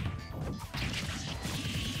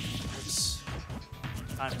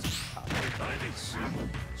 Time is top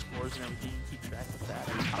scores and everything. Keep track of that.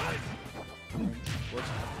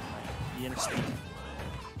 Indiana State,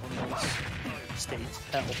 Illinois State,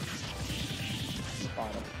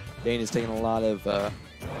 Bottom. Dane is taking a lot of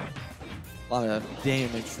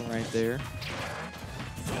damage from right there.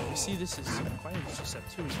 You see, this is quite an interesting step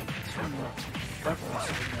too. Two levels,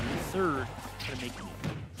 and then the third going to make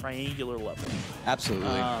a triangular level. Absolutely,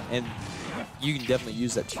 and you can definitely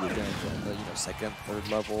use that to your advantage on the second, third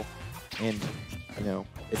level, and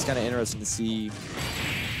it's kind of interesting to see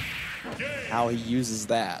how he uses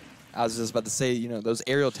that. I was just about to say, those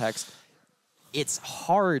aerial attacks. It's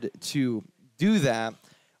hard to do that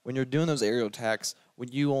when you're doing those aerial attacks when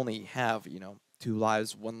you only have 2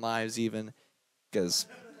 lives, 1 lives even, because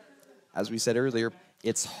as we said earlier,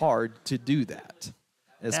 it's hard to do that,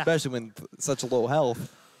 especially when such a low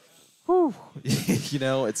health. Whew.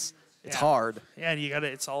 It's hard. Yeah, and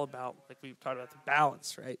it's all about, like we've talked about, the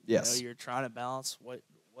balance, right? Yes. You're trying to balance what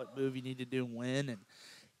move you need to do when, and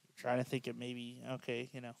you're trying to think of maybe, okay,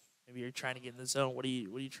 maybe you're trying to get in the zone. What are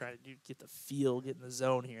you trying to do? Get the feel, get in the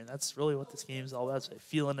zone here, and that's really what this game is all about. So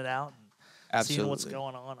feeling it out and seeing what's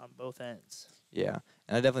going on both ends. Yeah,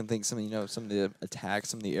 and I definitely think some of the attacks,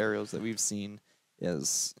 some of the aerials that we've seen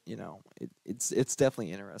is it's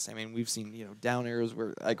definitely interesting. I mean, we've seen down arrows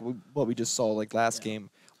where what we just saw last game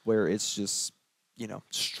where it's just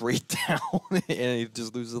straight down and it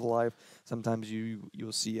just loses the life. Sometimes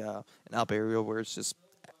you'll see an up aerial where it's just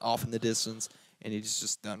off in the distance and it's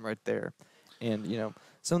just done right there. And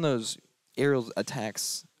some of those aerial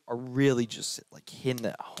attacks are really just hitting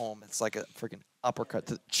it home. It's like a freaking uppercut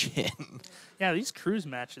to the chin. Yeah, these cruise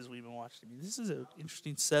matches we've been watching. I mean, this is an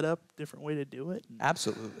interesting setup, different way to do it.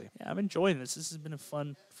 Absolutely. Yeah, I'm enjoying this. This has been a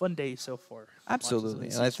fun day so far. Absolutely,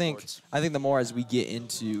 and I think the more as we get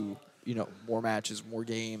into more matches, more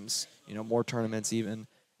games, more tournaments, even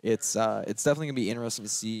it's definitely gonna be interesting to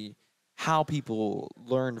see how people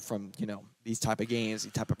learn from these type of games,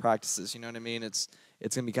 these type of practices. You know what I mean? It's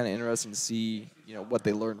gonna be kind of interesting to see what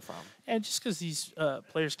they learn from. And just because these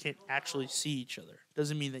players can't actually see each other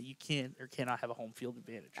doesn't mean that you can't or cannot have a home field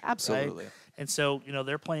advantage. Absolutely. Right? And so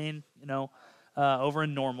they're playing over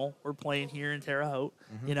in Normal. We're playing here in Terre Haute.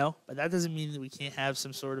 But that doesn't mean that we can't have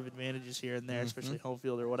some sort of advantages here and there, especially home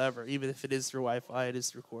field or whatever. Even if it is through Wi-Fi, it is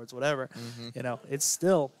through cords, whatever. It's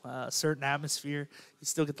still a certain atmosphere. You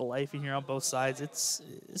still get the life in here on both sides. This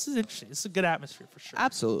is interesting. It's a good atmosphere for sure.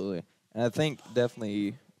 Absolutely. And I think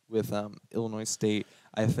definitely with Illinois State,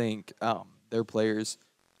 I think their players,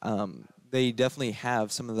 they definitely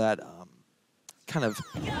have some of that kind of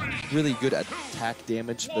really good attack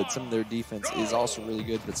damage, but some of their defense is also really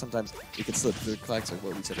good, but sometimes it can slip through the cracks like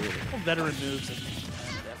what we said earlier. Well, veteran moves and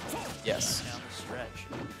definitely yes. Down the stretch.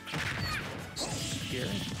 Here.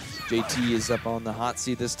 JT is up on the hot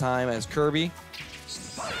seat this time as Kirby.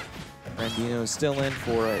 Brandino is still in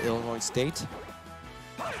for Illinois State.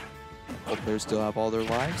 Both players still have all their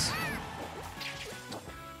lives.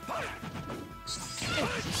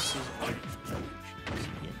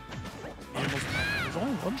 There's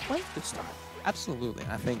only one plank this time. Absolutely.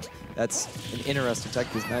 I think that's an interesting tech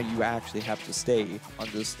because now you actually have to stay on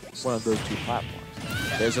just one of those two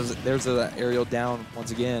platforms. There's an aerial down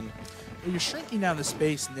once again. Well, you're shrinking down the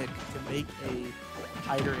space, Nick, to make a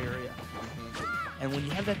tighter area. And when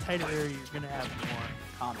you have that tighter area, you're going to have more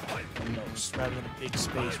combat than most, rather than a big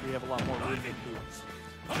space where you have a lot more room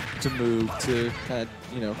to move, to kind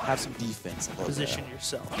of, have some defense. Position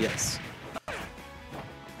yourself. Yes.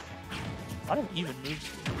 A lot of even moves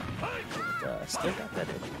here. But still got that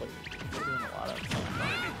edge player. They're doing a lot of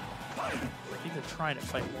I think they're trying to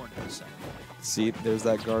fight more into the center. See, there's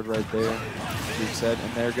that guard right there. We've said,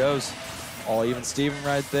 and there goes. All even Steven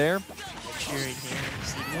right there. Cheering here in the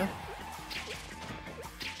studio.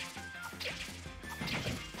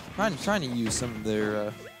 Trying to use some of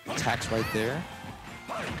their attacks right there.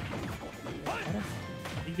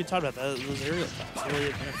 You could talk about that. Those aerial attacks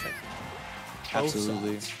really have been effective.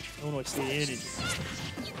 Absolutely. Illinois State and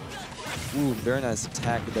Ooh, very nice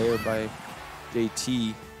attack there by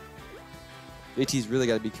JT. JT's really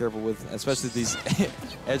got to be careful with, especially these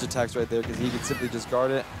edge attacks right there, because he can simply just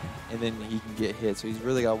guard it, and then he can get hit. So he's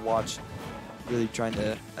really got to watch, really trying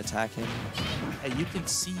to attack him. Hey, you can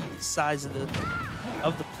see the size of the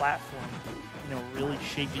platform, really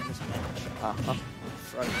shaping this match.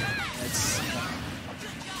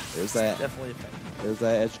 There's that. Definitely effective. There's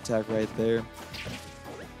that edge attack right there.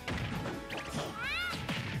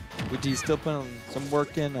 JT's still putting some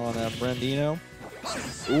work in on Brandino.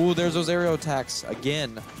 Ooh, there's those aerial attacks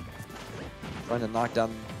again. Trying to knock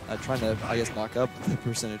down, knock up the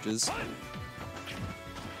percentages.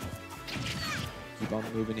 Keep on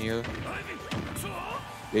moving here.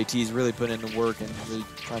 JT's really putting in the work and really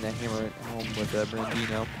trying to hammer it home with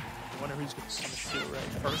Brandino. I wonder who's going to steal right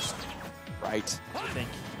first. Right. I think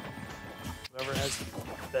whoever has the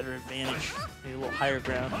better advantage, maybe a little higher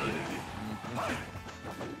ground.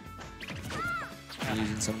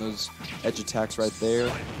 Using some of those edge attacks right there.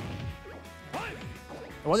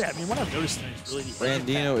 What I've noticed is really the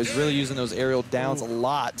Brandino is really using those aerial downs a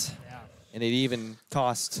lot, and it even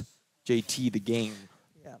cost JT the game.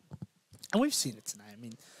 Yeah, and we've seen it tonight. I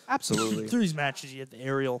mean, absolutely. Through these matches, you have the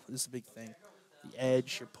aerial is the big thing. The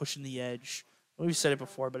edge, you're pushing the edge. We've said it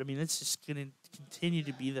before, but I mean, it's just going to continue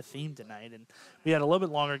to be the theme tonight. And we had a little bit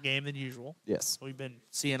longer game than usual. Yes. We've been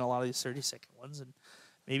seeing a lot of these 30-second ones, and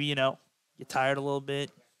maybe get tired a little bit,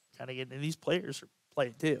 kind of get. And these players are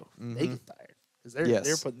playing too. They get tired because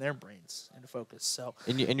they're putting their brains into focus. So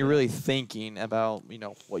and you're really thinking about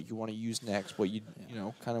what you want to use next, what you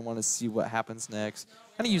kind of want to see what happens next.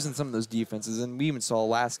 Kind of using some of those defenses, and we even saw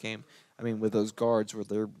last game. I mean, with those guards where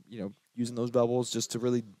they're using those bubbles just to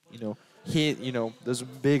really hit those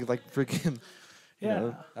big freaking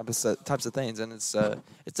types of things, and it's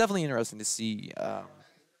definitely interesting to see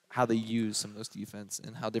how they use some of those defense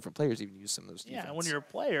and how different players even use some of those defense. Yeah, and when you're a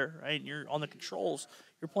player, right, and you're on the controls,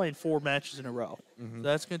 you're playing 4 matches in a row. So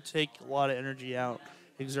that's going to take a lot of energy out,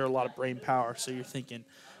 exert a lot of brain power. So you're thinking,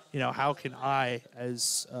 how can I,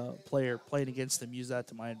 as a player playing against them, use that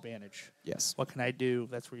to my advantage? Yes. What can I do?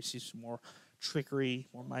 That's where you see some more trickery,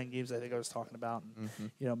 more mind games I think I was talking about. And,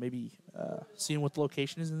 maybe seeing what the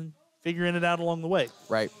location is and then figuring it out along the way.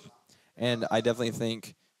 Right. And I definitely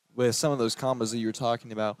think with some of those combos that you were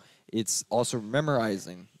talking about, it's also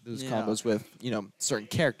memorizing those combos with, certain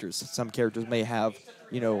characters. Some characters may have,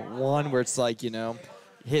 one where it's like,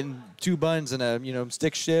 hitting 2 buttons and a,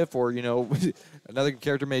 stick shift, or, another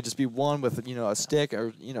character may just be one with, a stick,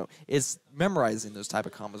 or, it's memorizing those type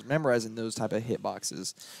of combos, memorizing those type of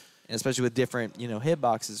hitboxes. And especially with different,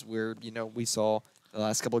 hitboxes where, we saw the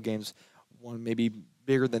last couple of games, one maybe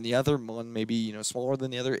bigger than the other, one maybe smaller than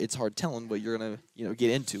the other. It's hard telling what you're gonna get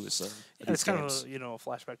into with some. It's kind of a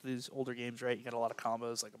flashback to these older games, right? You got a lot of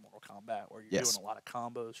combos like a Mortal Kombat, where you're doing a lot of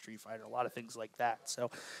combos, Street Fighter, a lot of things like that. So,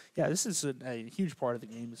 yeah, this is a huge part of the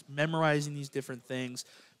game is memorizing these different things,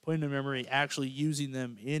 putting them in memory, actually using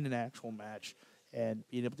them in an actual match, and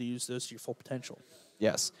being able to use those to your full potential.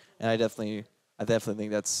 Yes, and I definitely think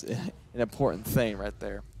that's an important thing right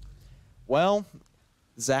there. Well,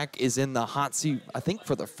 Zach is in the hot seat, I think,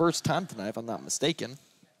 for the first time tonight, if I'm not mistaken.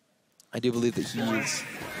 I do believe that he's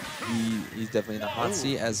definitely in the hot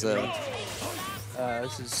seat as a.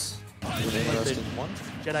 This is an interesting one.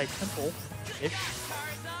 Jedi Temple-ish.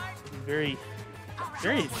 Very.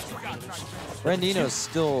 Brandino's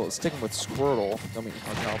still sticking with Squirtle. Don't make me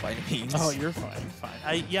hard out by any means. Oh, you're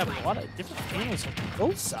fine. Yeah, but a lot of different panels on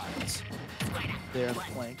both sides there in the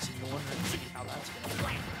flanks, and you're wondering how that's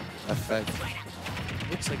going to affect.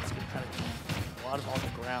 Looks like it's going to kind of be a lot of on the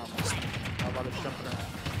ground, a lot of jumping around.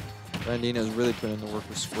 Brandino's really putting in the work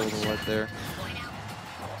with Squirtle right there.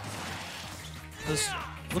 This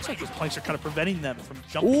looks like those planks are kind of preventing them from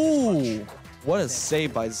jumping. Ooh, what a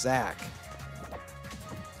save by Zach.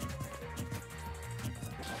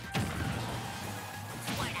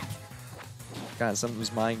 Got some of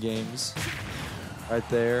those mind games right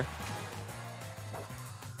there.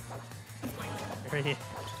 Very, a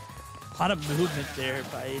lot of movement there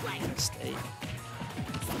by Indiana State.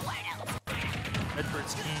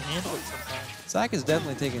 Redbirds can't handle it sometimes. Zach is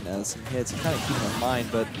definitely taking some hits and kind of keeping in mind,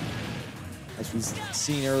 but as we've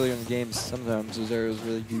seen earlier in the games, sometimes those areas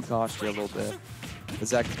really do cost you a little bit. But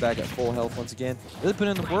Zach is back at full health once again. Really put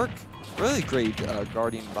in the work. Really great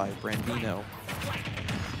guarding by Brandino.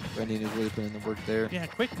 Brandino's really putting in the work there. Yeah,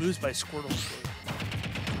 quick moves by Squirtle.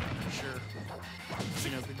 For sure.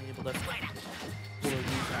 Being able to pull a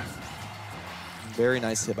move out. Very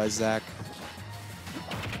nice hit by Zach.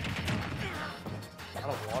 A lot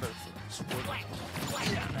of water for Squirtle.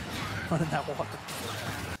 Running that water.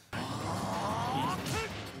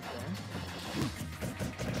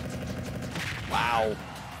 Wow.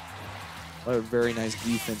 What a very nice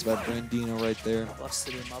defense by Brandino right there.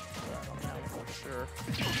 Busted him up on that one for sure.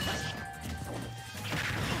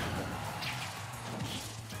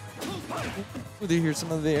 Ooh, they hear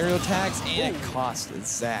some of the aerial attacks, and it costed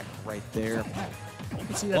Zach right there. You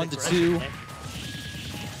can see that 1-2.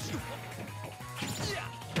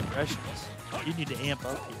 Aggressions. You need to amp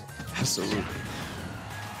up here. Absolutely.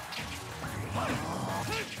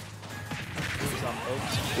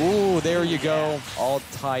 Ooh, there you go. All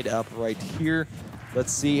tied up right here.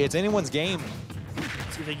 Let's see. It's anyone's game.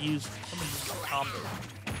 Let's see if they use a combo.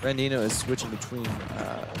 Brandino is switching between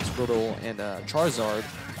Squirtle and Charizard.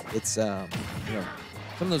 It's some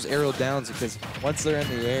of those aerial downs, because once they're in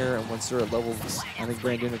the air and once they're at levels, I think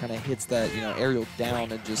Brandino kind of hits that aerial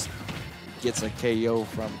down and just gets a KO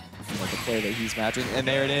from the player that he's matching. And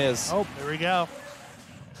there it is. Oh, there we go.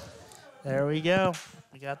 There we go.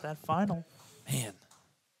 We got that final. Man,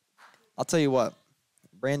 I'll tell you what,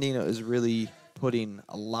 Brandino is really putting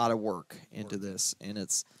a lot of work into this, and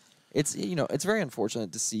it's very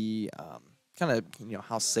unfortunate to see kind of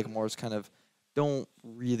how Sycamores kind of don't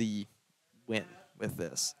really win with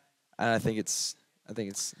this, and I think it's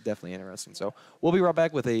definitely interesting. So we'll be right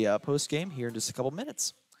back with a post game here in just a couple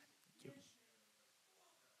minutes.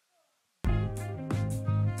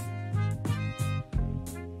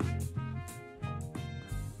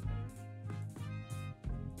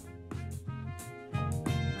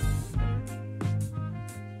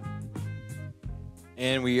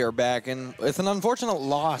 And we are back, and with an unfortunate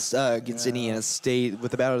loss against Indiana State with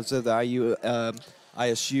the battles of the ISU,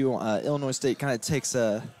 Illinois State kind of takes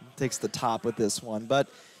the top with this one. But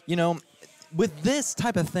with this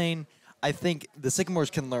type of thing, I think the Sycamores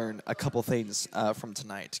can learn a couple things from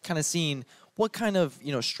tonight. Kind of seeing what kind of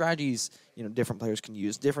strategies different players can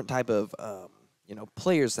use, different type of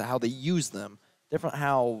players, how they use them, different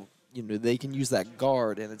how they can use that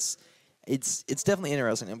guard, and it's definitely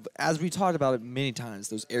interesting. And as we talked about it many times,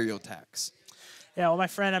 those aerial attacks. Yeah, well, my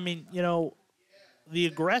friend, I mean, the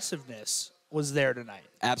aggressiveness was there tonight.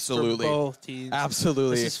 Absolutely. For both teams.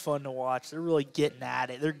 Absolutely. This is fun to watch. They're really getting at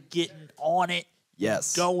it. They're getting on it.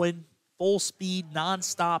 Yes. Going full speed,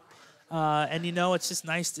 nonstop. And, it's just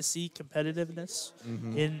nice to see competitiveness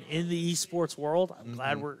in the esports world. I'm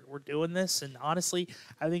glad we're doing this. And honestly,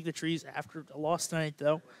 I think the Trees, after a loss tonight,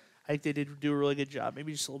 though, I think they did do a really good job.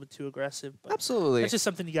 Maybe just a little bit too aggressive. But absolutely. It's just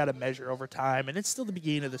something you got to measure over time. And it's still the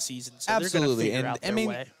beginning of the season. So absolutely. They're going to figure out their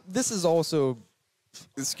way. This is also,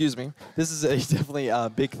 excuse me, this is definitely a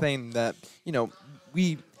big thing that,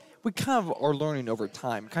 we kind of are learning over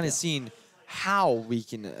time, kind of seeing how we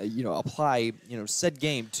can, apply, said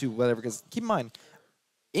game to whatever. Because keep in mind,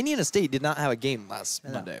 Indiana State did not have a game last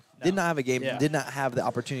Monday. No. Did not have a game. Yeah. Did not have the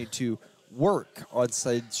opportunity to work on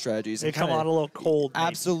side strategies. They come out a little cold. Maybe.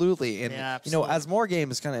 Absolutely. And, absolutely. As more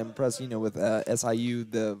games kind of impress, with SIU,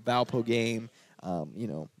 the Valpo game,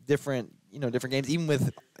 different games, even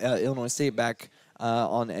with Illinois State back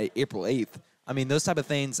on April 8th. I mean, those type of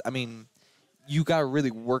things, you got to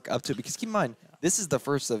really work up to it. Because keep in mind, this is the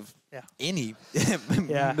first of any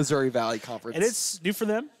Missouri Valley Conference. And it's new for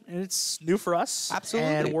them, and it's new for us.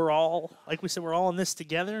 Absolutely. And we're all, like we said, we're all in this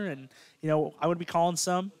together. And, I would be calling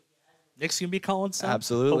some. Nick's going to be calling some.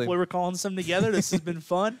 Absolutely. Hopefully we're calling some together. This has been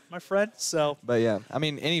fun, my friend. So. But, yeah,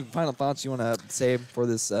 any final thoughts you want to say for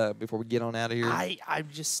this before we get on out of here?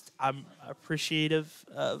 I'm appreciative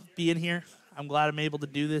of being here. I'm glad I'm able to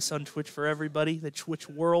do this on Twitch for everybody, the Twitch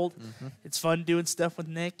world. It's fun doing stuff with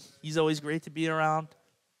Nick. He's always great to be around.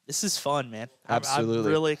 This is fun, man. Absolutely. I'm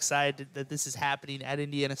really excited that this is happening at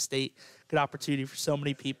Indiana State. Good opportunity for so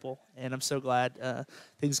many people, and I'm so glad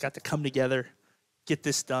things got to come together, get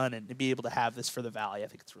this done, and to be able to have this for the Valley. I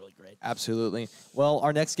think it's really great. Absolutely. Well,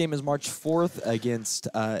 our next game is March 4th against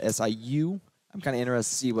SIU. I'm kind of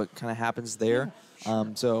interested to see what kind of happens there.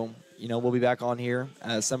 So, we'll be back on here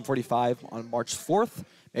at 7:45 on March 4th.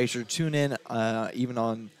 Make sure to tune in even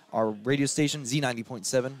on our radio station,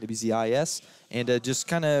 Z90.7, WZIS. And just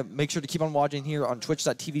kind of make sure to keep on watching here on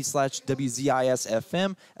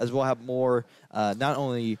twitch.tv/WZIS-FM, as we'll have more not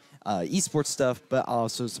only esports stuff, but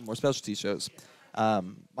also some more specialty shows. My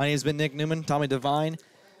name has been Nick Newman, Tommy Devine.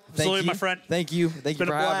 Absolutely, my friend. Thank you. Thank you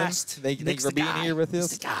for having me. Thank you for being here with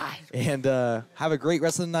us. And have a great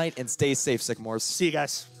rest of the night, and stay safe, Sycamores. See you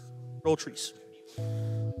guys. Roll Trees.